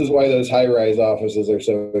 This is why those high-rise offices are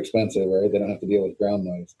so expensive, right? They don't have to deal with ground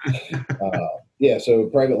noise. So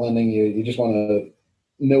private lending, you just want to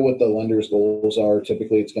know what the lender's goals are.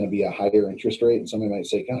 Typically, it's going to be a higher interest rate. And somebody might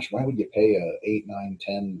say, gosh, why would you pay a 8, 9,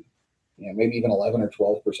 10, maybe even 11 or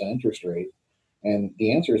 12% interest rate? And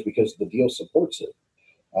the answer is because the deal supports it.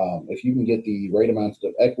 If you can get the right amounts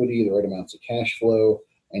of equity, the right amounts of cash flow,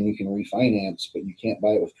 and you can refinance, but you can't buy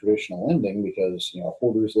it with traditional lending because, a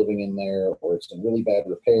hoarder's living in there, or it's in really bad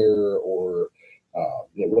repair, or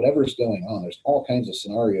whatever's going on. There's all kinds of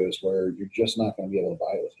scenarios where you're just not going to be able to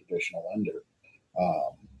buy it with traditional lender.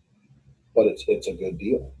 But it's a good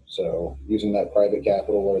deal. So using that private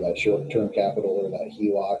capital or that short-term capital or that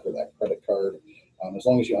HELOC or that credit card, as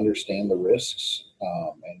long as you understand the risks,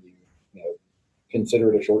 and you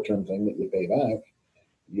consider it a short-term thing that you pay back,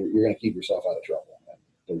 you're going to keep yourself out of trouble. And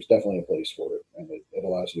there's definitely a place for it, and it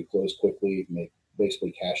allows you to close quickly, make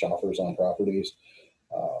basically cash offers on properties.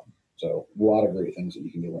 So a lot of great things that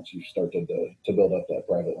you can do once you start to build up that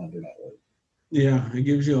private lender network. Yeah, it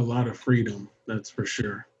gives you a lot of freedom, that's for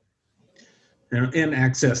sure. And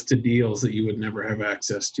access to deals that you would never have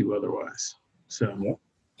access to otherwise. So, Yep.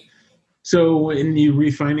 So when you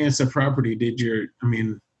refinance a property,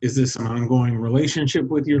 is this an ongoing relationship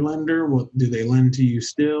with your lender? Do they lend to you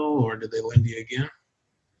still, or do they lend you again?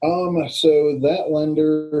 So that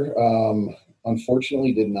lender,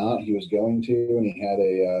 unfortunately did not. He was going to, and he had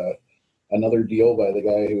another deal by the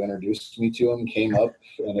guy who introduced me to him came up,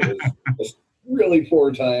 and it was just really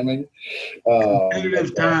poor timing.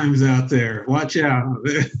 Competitive times out there. Watch out.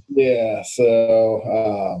 Yeah.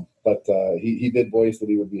 So, but he did voice that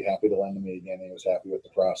he would be happy to lend to me again. He was happy with the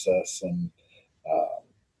process, and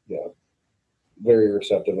very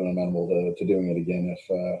receptive and amenable to doing it again if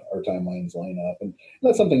our timelines line up. And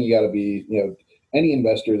that's something you got to be. Any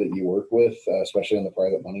investor that you work with, especially on the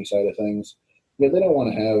private money side of things, they don't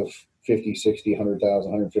want to have $50,000, $60,000,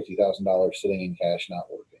 $100,000, $150,000 sitting in cash not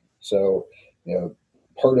working. So,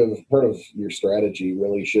 part of your strategy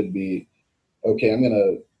really should be, okay, I'm going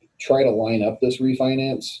to try to line up this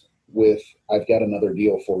refinance with, I've got another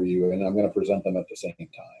deal for you, and I'm going to present them at the same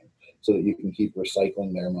time so that you can keep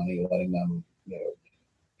recycling their money, letting them,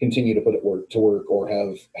 continue to put it to work, or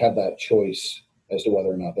have that choice as to whether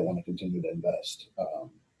or not they want to continue to invest,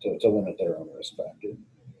 to limit their own risk factor.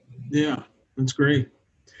 Yeah, that's great.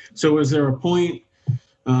 So is there a point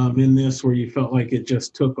in this where you felt like it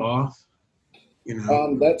just took off?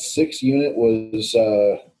 That 6 unit was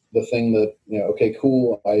the thing that, okay,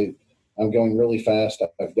 cool. I'm going really fast.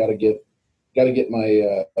 I've got to get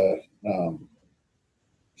my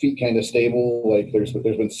feet kind of stable. Like there's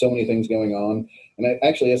been so many things going on. And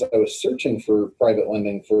actually, as I was searching for private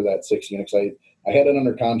lending for that 6 units, I had it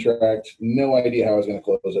under contract, no idea how I was going to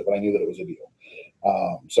close it, but I knew that it was a deal.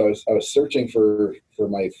 So I was searching for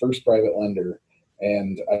my first private lender,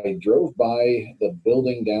 and I drove by the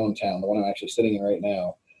building downtown, the one I'm actually sitting in right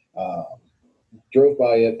now, drove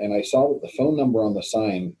by it, and I saw that the phone number on the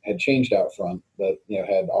sign had changed out front, that,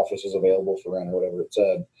 had offices available for rent or whatever it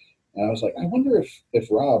said. And I was like, I wonder if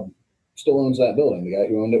Rob still owns that building, the guy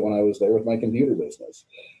who owned it when I was there with my computer business.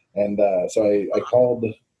 And so I called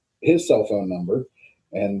his cell phone number,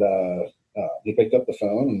 and he picked up the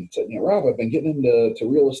phone and said, Rob, I've been getting into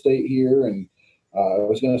real estate here, and I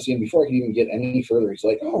was going to see him before I could even get any further. He's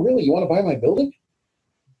like, oh, really? You want to buy my building?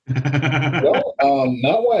 Well,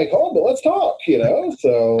 not why I called, but let's talk,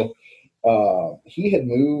 So he had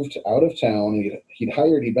moved out of town.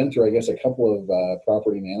 He'd been through, I guess, a couple of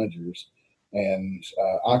property managers, and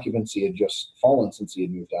occupancy had just fallen since he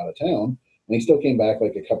had moved out of town. And he still came back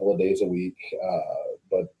like a couple of days a week,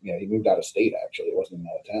 but he moved out of state, actually. It wasn't even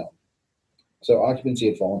out of town. So occupancy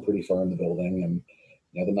had fallen pretty far in the building, and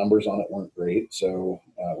the numbers on it weren't great. So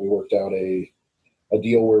we worked out a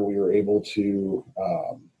deal where we were able to,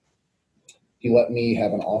 he let me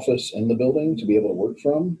have an office in the building to be able to work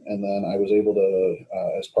from. And then I was able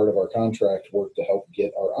to, as part of our contract, work to help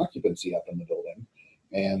get our occupancy up in the building.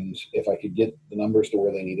 And if I could get the numbers to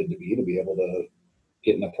where they needed to be able to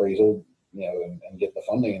get an appraisal, and get the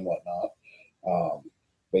funding and whatnot,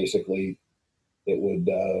 basically it would,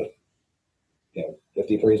 if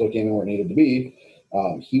the appraisal came in where it needed to be,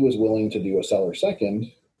 he was willing to do a seller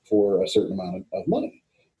second for a certain amount of money.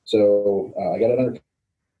 So I got it under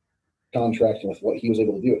contract, and with what he was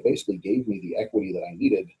able to do, it basically gave me the equity that I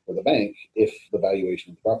needed for the bank if the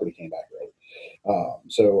valuation of the property came back right.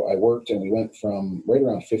 So I worked, and we went from right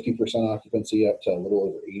around 50% occupancy up to a little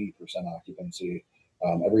over 80% occupancy.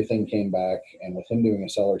 Everything came back, and with him doing a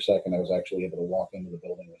seller second, I was actually able to walk into the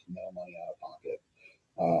building with no money out of pocket.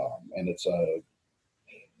 And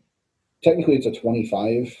technically it's a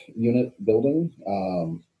 25 unit building.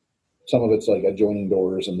 Some of it's like adjoining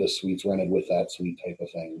doors, and this suite's rented with that suite type of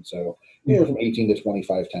thing. So from 18 to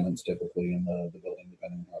 25 tenants typically in the building,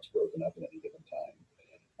 depending on how it's broken up at any given time.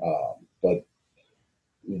 But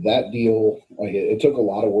that deal, it took a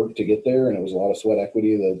lot of work to get there, and it was a lot of sweat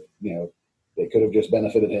equity that, that could have just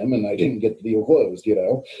benefited him, and I didn't get the deal closed,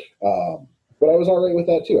 But I was all right with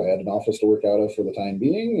that too. I had an office to work out of for the time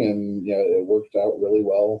being, and it worked out really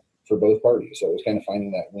well for both parties. So it was kind of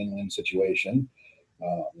finding that win-win situation.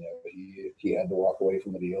 He had to walk away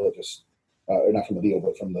from the deal. It just, or not from the deal,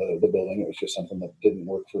 but from the building. It was just something that didn't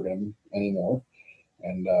work for him anymore.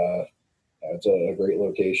 And it's a great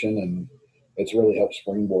location, and it's really helped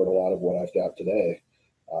springboard a lot of what I've got today.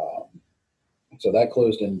 So that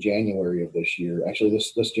closed in January of this year. Actually,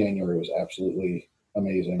 this January was absolutely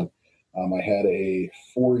amazing. I had a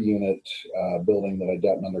 4-unit building that I'd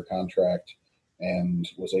gotten under contract and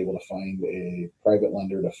was able to find a private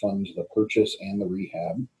lender to fund the purchase and the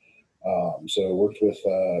rehab. So worked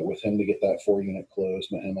with him to get that 4-unit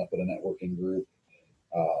closed, met him up at a networking group.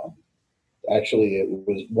 Actually,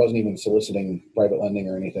 it wasn't even soliciting private lending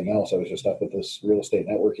or anything else. I was just up at this real estate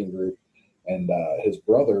networking group, and his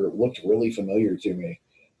brother looked really familiar to me.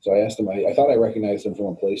 So I asked him, I thought I recognized him from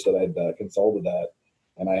a place that I'd consulted at,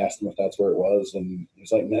 and I asked him if that's where it was, and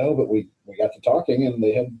he's like, no, but we got to talking, and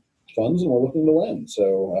they had funds and were looking to lend.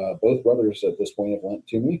 So both brothers at this point have lent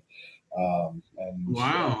to me. And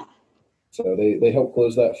wow. So they helped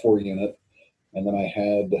close that 4-unit. And then I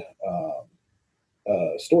had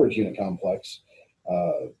a storage unit complex.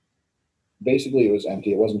 Basically, it was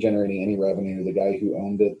empty. It wasn't generating any revenue. The guy who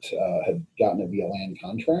owned it had gotten it via land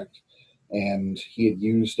contract, and he had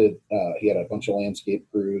used it. He had a bunch of landscape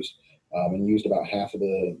crews and used about half of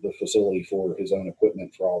the facility for his own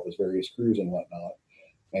equipment for all of his various crews and whatnot.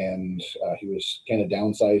 And he was kind of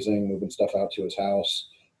downsizing, moving stuff out to his house.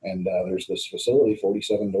 And there's this facility,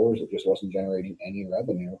 47 doors, that just wasn't generating any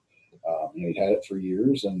revenue. He'd had it for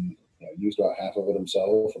years and used about half of it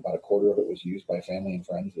himself. About a quarter of it was used by family and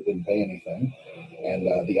friends that didn't pay anything.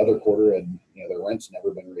 And the other quarter had, their rent's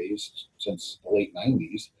never been raised since the late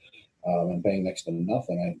 90s and paying next to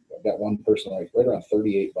nothing. I've got one person right around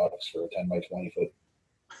 $38 for a 10 by 20 foot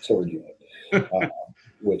storage unit.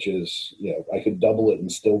 Which is, I could double it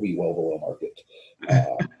and still be well below market.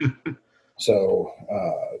 So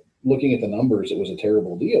looking at the numbers, it was a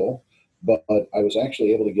terrible deal, but I was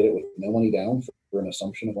actually able to get it with no money down for an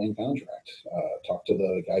assumption of land contract. Talked to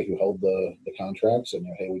the guy who held the contracts and,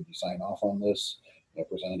 hey, would you sign off on this?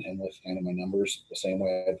 Presented him with kind of my numbers the same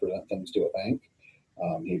way I'd present things to a bank.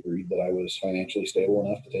 He agreed that I was financially stable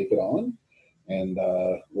enough to take it on. And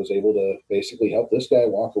was able to basically help this guy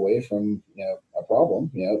walk away from a problem.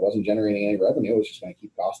 It wasn't generating any revenue. It was just going to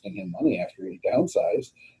keep costing him money after he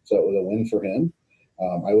downsized. So it was a win for him.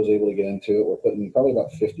 I was able to get into it. We're putting probably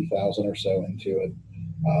about $50,000 or so into it.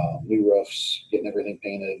 New roofs, getting everything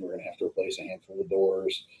painted. We're going to have to replace a handful of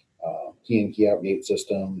doors, key in, key out gate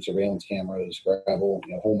system, surveillance cameras, gravel,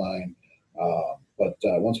 whole nine. But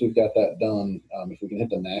once we've got that done, if we can hit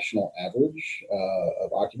the national average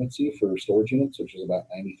of occupancy for storage units, which is about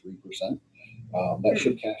 93%, that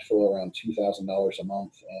should cash flow around $2,000 a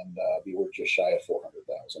month and be worth just shy of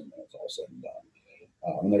 $400,000 when it's all said and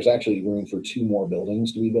done. And there's actually room for 2 more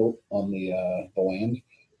buildings to be built on the land,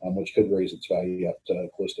 which could raise its value up to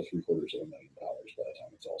close to $750,000 by the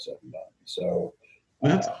time it's all said and done. So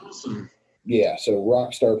that's awesome. Yeah, so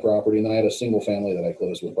Rockstar property, and then I had a single family that I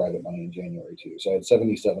closed with private money in January too. So I had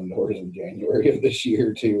 77 doors in January of this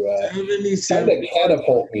year to kind of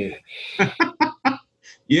catapult me.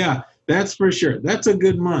 Yeah, that's for sure. That's a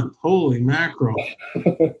good month. Holy mackerel.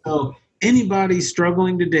 So anybody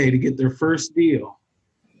struggling today to get their first deal,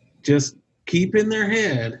 just keep in their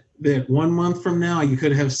head that 1 month from now you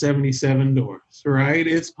could have 77 doors, right?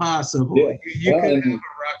 It's possible. Yeah. You could have a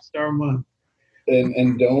Rockstar month.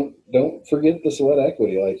 And don't forget the sweat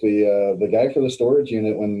equity. Like the guy for the storage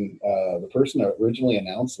unit, when the person originally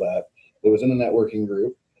announced that, it was in a networking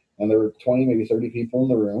group, and there were 20, maybe 30 people in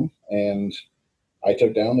the room, and I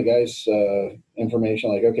took down the guy's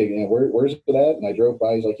information, like, okay, where's it at? And I drove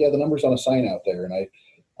by. He's like, yeah, the number's on a sign out there. And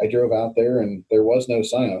I drove out there, and there was no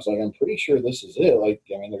sign. I was like, I'm pretty sure this is it. Like,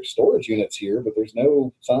 I mean, there's storage units here, but there's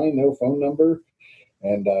no sign, no phone number.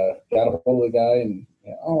 And got a hold of the guy, and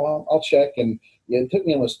I'll check. And it took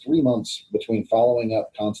me almost 3 months between following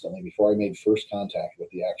up constantly before I made first contact with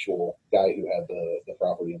the actual guy who had the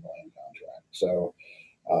property and the land contract. So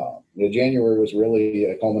January was really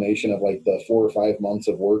a culmination of like the 4 or 5 months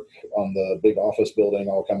of work on the big office building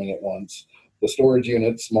all coming at once. The storage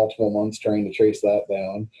units, multiple months trying to trace that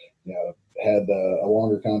down. Had a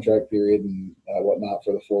longer contract period and whatnot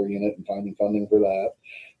for the 4-unit and finding funding for that.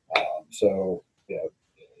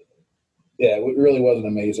 Yeah, it really was an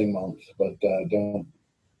amazing month, but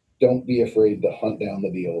don't be afraid to hunt down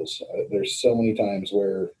the deals. There's so many times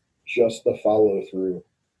where just the follow through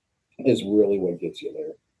is really what gets you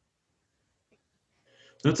there.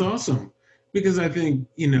 That's awesome. Because I think,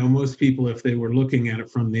 most people, if they were looking at it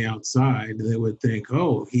from the outside, they would think,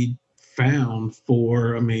 oh, he found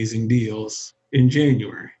 4 amazing deals in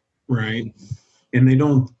January, right? And they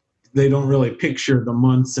don't really picture the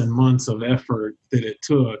months and months of effort that it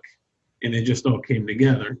took, and it just all came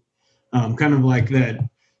together. Kind of like that,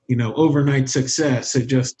 overnight success. It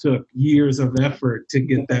just took years of effort to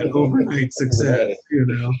get that overnight success,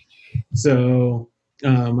 Right. So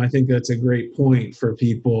I think that's a great point for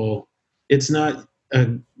people. It's not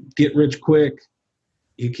a get rich quick.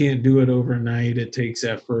 You can't do it overnight. It takes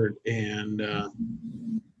effort and a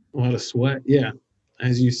lot of sweat. Yeah,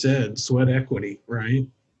 as you said, sweat equity, right?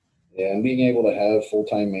 Yeah, and being able to have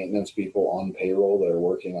full-time maintenance people on payroll that are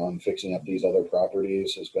working on fixing up these other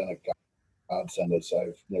properties has been a godsend as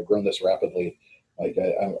I've grown this rapidly. Like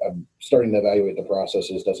I'm starting to evaluate the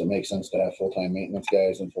processes. Does it make sense to have full-time maintenance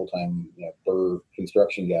guys and full-time per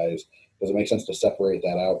construction guys? Does it make sense to separate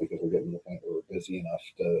that out because we're getting to the point where we're busy enough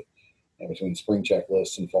to between spring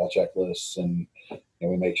checklists and fall checklists, and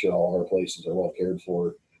we make sure all of our places are well cared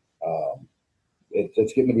for. Um,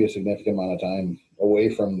 it's getting to be a significant amount of time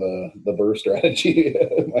away from the burr strategy.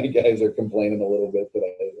 My guys are complaining a little bit that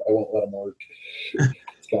I won't let them work.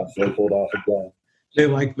 It's constantly pulled off again. They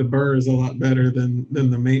like the burrs a lot better than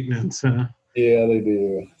the maintenance, huh? Yeah, they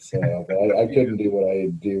do. So, but I couldn't do what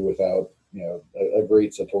I do without a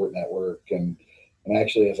great support network, and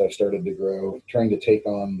actually as I've started to grow, trying to take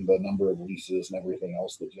on the number of leases and everything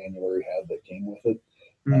else that January had that came with it,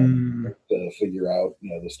 Mm, to figure out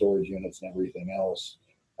the storage units and everything else.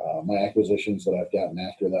 My acquisitions that I've gotten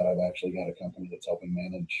after that, I've actually got a company that's helping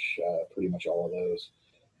manage pretty much all of those.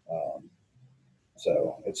 Um,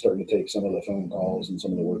 so it's starting to take some of the phone calls and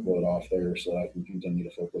some of the workload off there, so that I can continue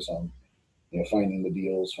to focus on finding the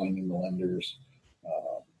deals, finding the lenders.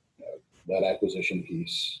 Uh, that acquisition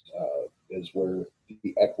piece is where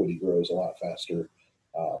the equity grows a lot faster.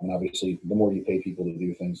 And obviously, the more you pay people to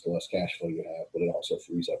do things, the less cash flow you have, but it also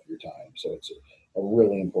frees up your time. So it's a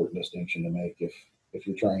really important distinction to make if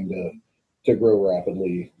you're trying to grow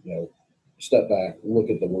rapidly. Step back, look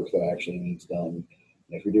at the work that actually needs done.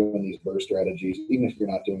 If you're doing these burst strategies, even if you're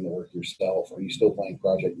not doing the work yourself, are you still playing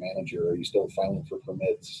project manager? Are you still filing for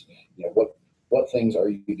permits? What things are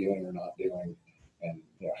you doing or not doing? And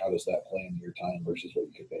how does that play into your time versus what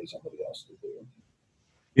you could pay somebody else to do?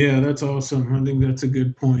 yeah, that's awesome. I think that's a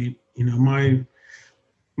good point.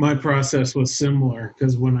 My process was similar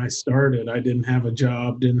because when I started, I didn't have a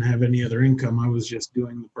job, didn't have any other income. I was just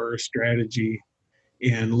doing the burst strategy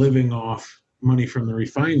and living off money from the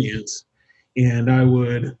refinance. And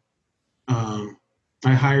um,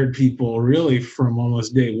 I hired people really from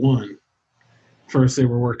almost day one. First, they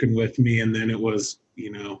were working with me, and then it was,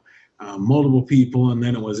 multiple people, and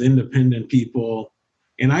then it was independent people.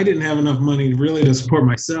 And I didn't have enough money really to support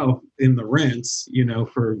myself in the rents,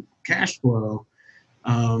 for cash flow.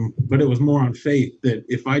 But it was more on faith that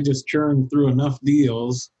if I just churned through enough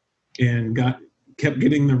deals and kept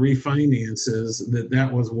getting the refinances,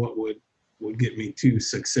 that was what would get me to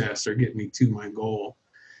success or get me to my goal.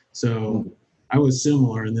 So I was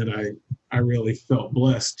similar in that I really felt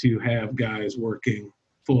blessed to have guys working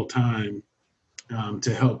full time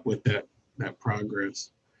to help with that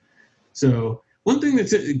progress. So one thing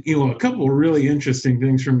that's a couple of really interesting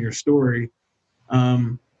things from your story.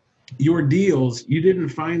 Um, your deals, you didn't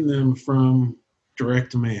find them from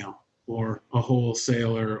direct mail or a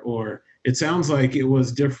wholesaler, or it sounds like it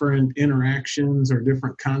was different interactions or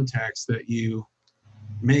different contacts that you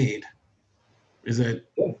made. Is that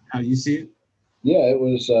Yeah, how you see it? yeah, it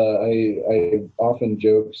was. I often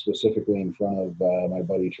joke specifically in front of my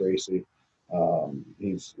buddy Tracy.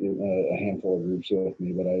 He's in a handful of groups with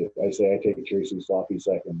me, but I say I take Tracy's sloppy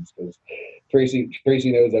seconds because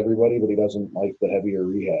Tracy knows everybody, but he doesn't like the heavier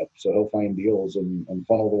rehab. So he'll find deals and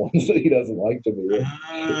funnel the ones that he doesn't like to me.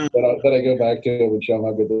 Uh, Then I go back to him and show him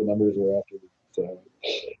how good the numbers were after. So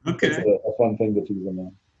it's okay, a fun thing to tease him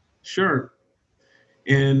on. sure.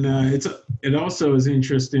 And it also is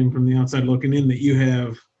interesting from the outside looking in that you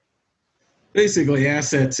have basically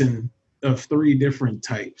assets of 3 different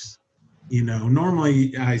types.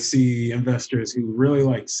 Normally I see investors who really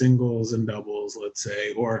like singles and doubles, let's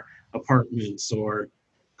say, or apartments or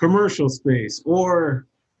commercial space or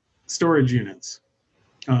storage units.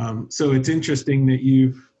 So it's interesting that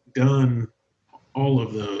you've done all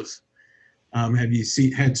of those. Have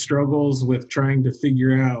you had struggles with trying to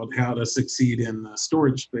figure out how to succeed in the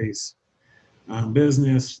storage space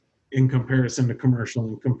business in comparison to commercial,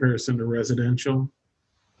 in comparison to residential?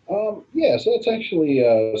 Yeah, so that's actually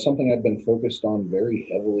something I've been focused on very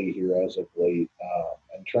heavily here as of late,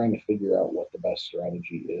 and trying to figure out what the best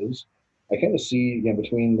strategy is. I kind of see,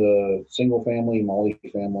 between the single family,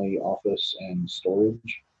 multi-family, office, and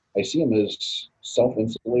storage, I see them as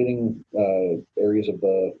self-insulating areas of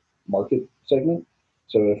the market segment.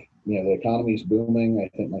 So if the economy's booming,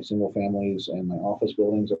 I think my single families and my office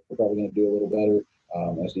buildings are probably going to do a little better.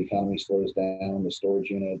 As the economy slows down, the storage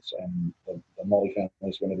units and the multifamily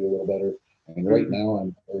is going to do a little better. I mean, right now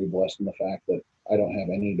I'm very blessed in the fact that I don't have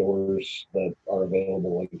any doors that are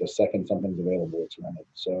available. Like the second something's available, it's rented.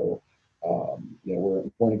 So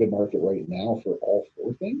we're in a good market right now for all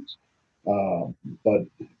four things. But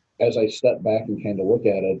as I step back and kind of look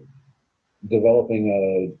at it, developing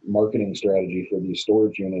a marketing strategy for these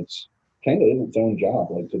storage units kind of is its own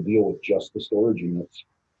job, like to deal with just the storage units.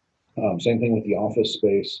 Same thing with the office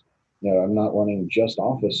space. I'm not running just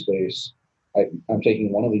office space. I'm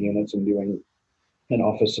taking one of the units and doing an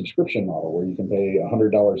office subscription model where you can pay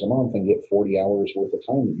 $100 a month and get 40 hours worth of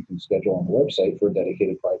time that you can schedule on the website for a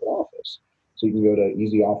dedicated private office. So you can go to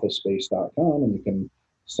easyofficespace.com and you can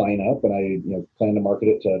sign up, and I plan to market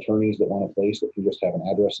it to attorneys that want a place that can just have an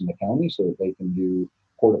address in the county so that they can do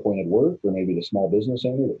court-appointed work, or maybe the small business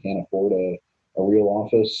owner that can't afford a real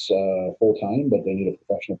office full-time, but they need a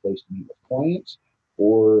professional place to meet with clients.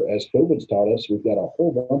 Or as COVID's taught us, we've got a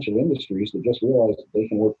whole bunch of industries that just realize that they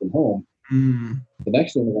can work from home. The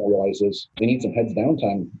next thing they're going to realize is they need some heads down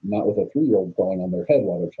time, not with a 3-year-old crawling on their head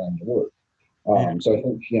while they're trying to work. So I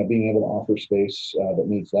think being able to offer space that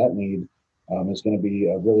meets that need is going to be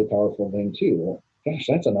a really powerful thing too. Well, gosh,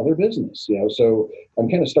 that's another business, So I'm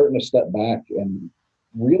kind of starting to step back, and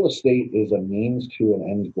real estate is a means to an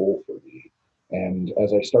end goal for me. And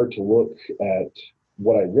as I start to look at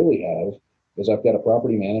what I really have, is I've got a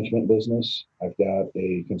property management business, I've got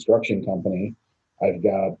a construction company, I've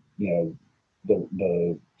got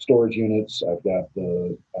the storage units, I've got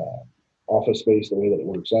the office space, the way that it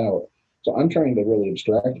works out. So I'm trying to really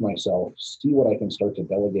abstract myself, see what I can start to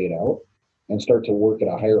delegate out, and start to work at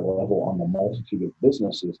a higher level on the multitude of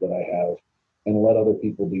businesses that I have, and let other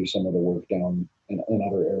people do some of the work down in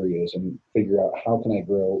other areas, and figure out how can I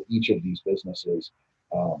grow each of these businesses.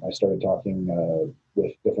 I started talking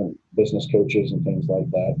with different business coaches and things like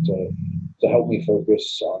that to help me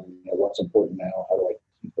focus on what's important now. How do I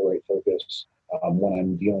keep the right focus when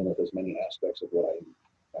I'm dealing with as many aspects of what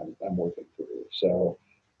I'm working through? So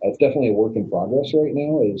it's definitely a work in progress right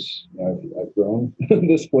now. I've grown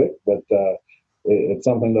this quick, but it's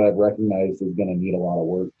something that I've recognized is going to need a lot of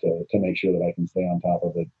work to make sure that I can stay on top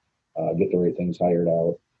of it, get the right things hired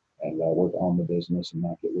out, and work on the business and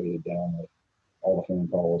not get weighted down with all the phone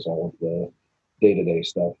calls, all of the day-to-day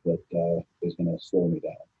stuff that is going to slow me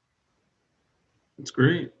down. That's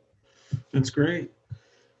great. That's great.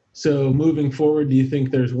 So moving forward, do you think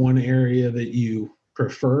there's one area that you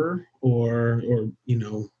prefer, or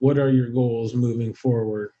what are your goals moving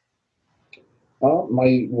forward?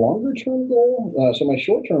 My longer-term goal, so my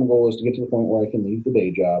short-term goal is to get to the point where I can leave the day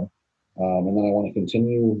job, and then I want to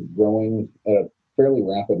continue growing at a fairly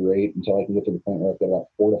rapid rate until I can get to the point where I've got about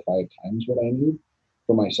 4 to 5 times what I need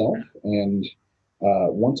for myself. And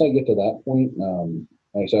once I get to that point,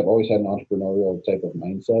 like I said, I've always had an entrepreneurial type of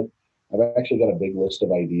mindset. I've actually got a big list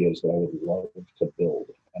of ideas that I would love to build.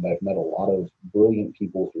 And I've met a lot of brilliant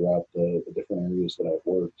people throughout the different areas that I've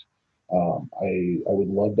worked. I would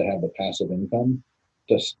love to have the passive income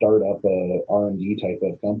to start up a R&D type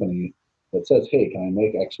of company that says, hey, can I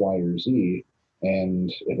make X, Y, or Z?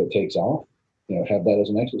 And if it takes off, have that as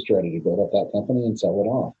an exit strategy, build up that company and sell it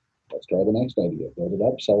off. Let's try the next idea, build it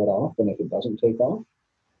up, sell it off. And if it doesn't take off,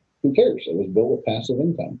 who cares? It was built with passive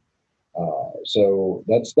income. So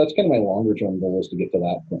that's kind of my longer term goal, is to get to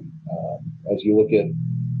that point. As you look at,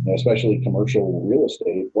 especially commercial real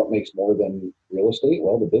estate, what makes more than real estate?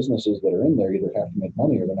 Well, the businesses that are in there either have to make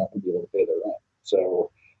money or they're not going to be able to pay their rent.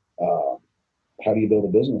 So how do you build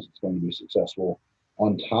a business that's going to be successful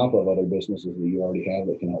on top of other businesses that you already have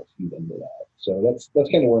that can help feed into that? So that's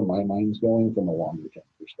kind of where my mind's going from a longer term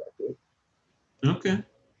perspective. Okay,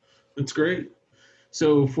 that's great.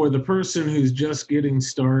 So for the person who's just getting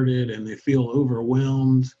started and they feel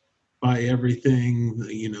overwhelmed by everything,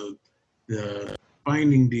 the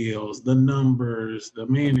finding deals, the numbers, the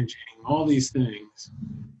managing, all these things,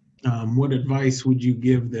 what advice would you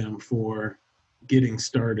give them for getting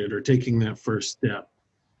started or taking that first step?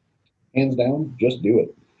 Hands down, just do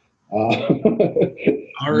it.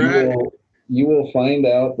 All right. You will find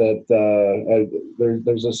out that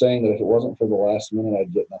there's a saying that if it wasn't for the last minute,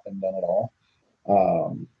 I'd get nothing done at all.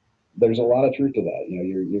 There's a lot of truth to that.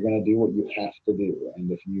 You're going to do what you have to do.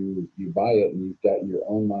 And if you buy it and you've got your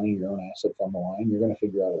own money, your own assets on the line, you're going to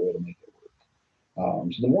figure out a way to make it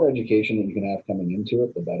work. So the more education that you can have coming into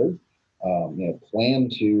it, the better. Plan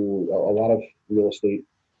to, a lot of real estate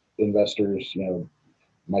investors,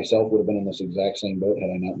 myself would have been in this exact same boat had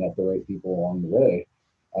I not met the right people along the way.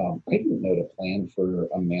 I didn't know to plan for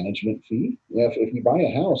a management fee. If you buy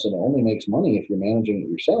a house and it only makes money if you're managing it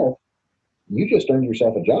yourself, you just earned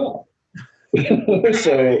yourself a job.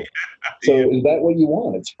 So is that what you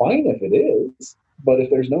want? It's fine if it is, but if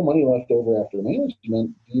there's no money left over after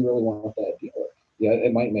management, do you really want that dealer? Yeah,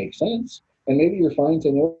 it might make sense. And maybe you're fine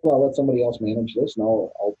saying, well, I'll let somebody else manage this and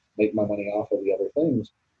I'll make my money off of the other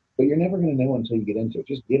things. But you're never going to know until you get into it.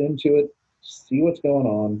 Just get into it, see what's going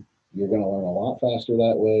on. You're going to learn a lot faster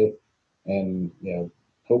that way. And,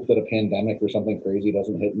 hope that a pandemic or something crazy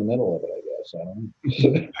doesn't hit in the middle of it, I guess. I don't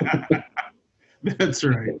know. That's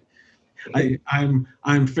right.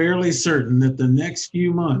 I'm fairly certain that the next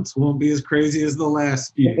few months won't be as crazy as the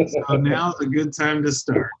last few. So now's a good time to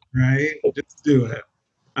start, right? Just do it.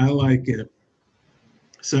 I like it.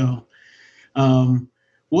 So,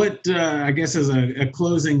 what I guess as a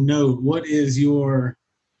closing note, what is your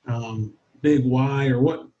big why, or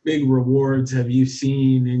what big rewards have you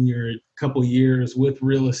seen in your couple years with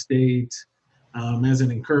real estate as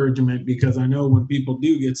an encouragement? Because I know when people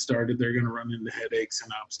do get started, they're going to run into headaches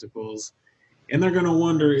and obstacles, and they're going to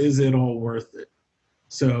wonder, is it all worth it?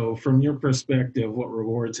 So from your perspective, what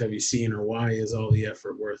rewards have you seen, or why is all the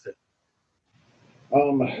effort worth it?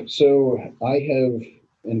 So I have,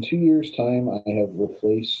 in 2 years' time, I have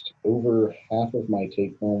replaced over half of my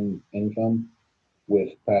take-home income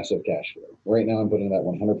with passive cash flow. Right now, I'm putting that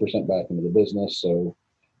 100% back into the business. So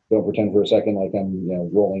don't pretend for a second like I'm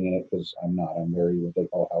rolling in it, because I'm not. I'm very, what they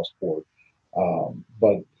call house poor.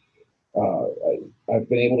 I've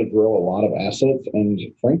been able to grow a lot of assets, and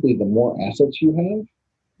frankly, the more assets you have,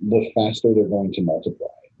 the faster they're going to multiply.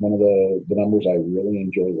 One of the numbers I really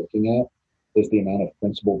enjoy looking at is the amount of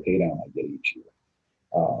principal pay down I get each year.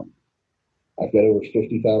 I've got over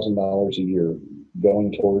 $50,000 a year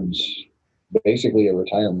going towards basically a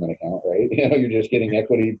retirement account, right? You're just getting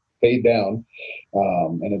equity paid down,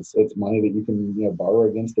 and it's money that you can borrow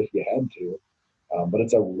against if you had to. But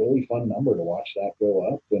it's a really fun number to watch that go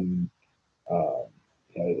up, and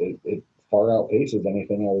it far outpaces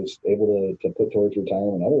anything I was able to put towards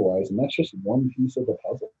retirement otherwise. And that's just one piece of the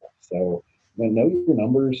puzzle. So know your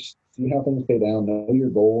numbers, see how things pay down, know your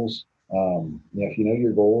goals. If you know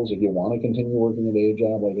your goals, if you want to continue working a day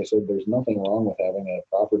job, like I said, there's nothing wrong with having a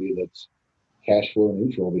property that's cash flow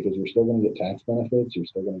neutral, because you're still going to get tax benefits, you're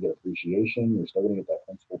still going to get appreciation, you're still going to get that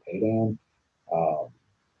principal pay down.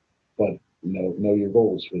 But know your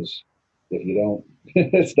goals, because if you don't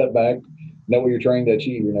step back, know what you're trying to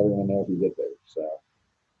achieve, you're never going to know if you get there. So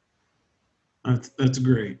that's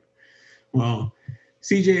great. Well,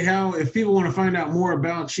 CJ, how, if people want to find out more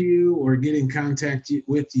about you or get in contact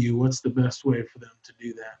with you, what's the best way for them to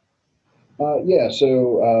do that?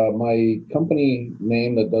 So my company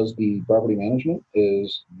name that does the property management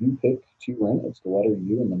is UPIC2Rent. It's the letter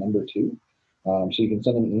U and the number 2. So you can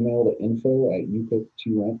send an email to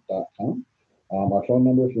info@upic2rent.com. Our phone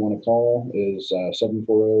number, if you want to call, is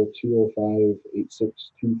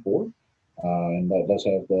 740-205-8624. And that does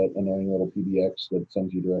have that annoying little PBX that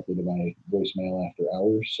sends you directly to my voicemail after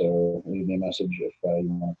hours. So leave me a message if you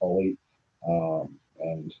want to call late.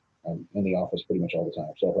 And I'm in the office pretty much all the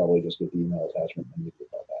time, so I'll probably just get the email attachment and you can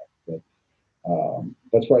call back. But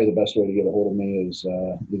that's probably the best way to get a hold of me is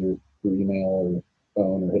either through email or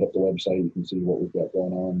phone, or hit up the website. You can see what we've got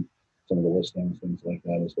going on, some of the listings, things like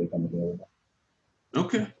that as they come available.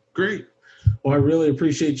 Okay, great. Well, I really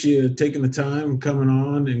appreciate you taking the time, coming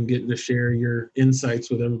on, and getting to share your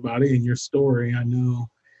insights with everybody and your story. I know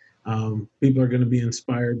people are going to be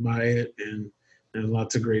inspired by it, and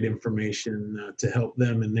lots of great information to help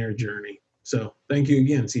them in their journey. So thank you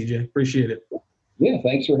again, CJ. Appreciate it. Yeah,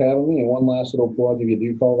 thanks for having me. And one last little plug, if you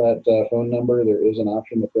do call that phone number, there is an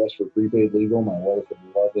option to press for prepaid legal. My wife would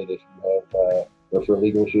love it if you have, or for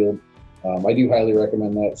Legal Shield. I do highly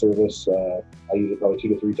recommend that service. I use it probably 2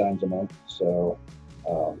 to 3 times a month. So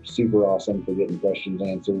super awesome for getting questions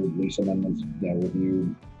answered, lease amendments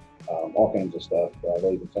reviewed, all kinds of stuff.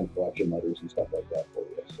 They even send collection letters and stuff like that for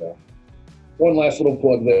you. So one last little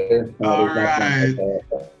plug there. All right.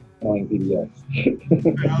 Annoying PDX.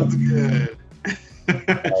 Sounds good.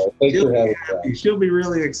 Thanks for having me. She'll be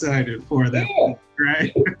really excited for that. Yeah.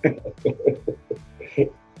 Right?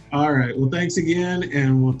 All right. Well, thanks again,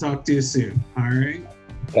 and we'll talk to you soon. All right.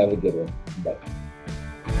 Have a good one. Bye.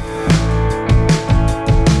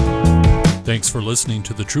 Thanks for listening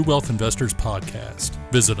to the True Wealth Investors Podcast.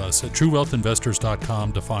 Visit us at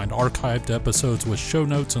truewealthinvestors.com to find archived episodes with show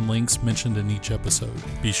notes and links mentioned in each episode.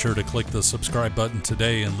 Be sure to click the subscribe button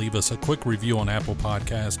today and leave us a quick review on Apple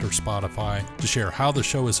Podcast or Spotify to share how the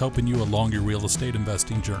show is helping you along your real estate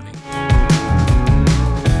investing journey.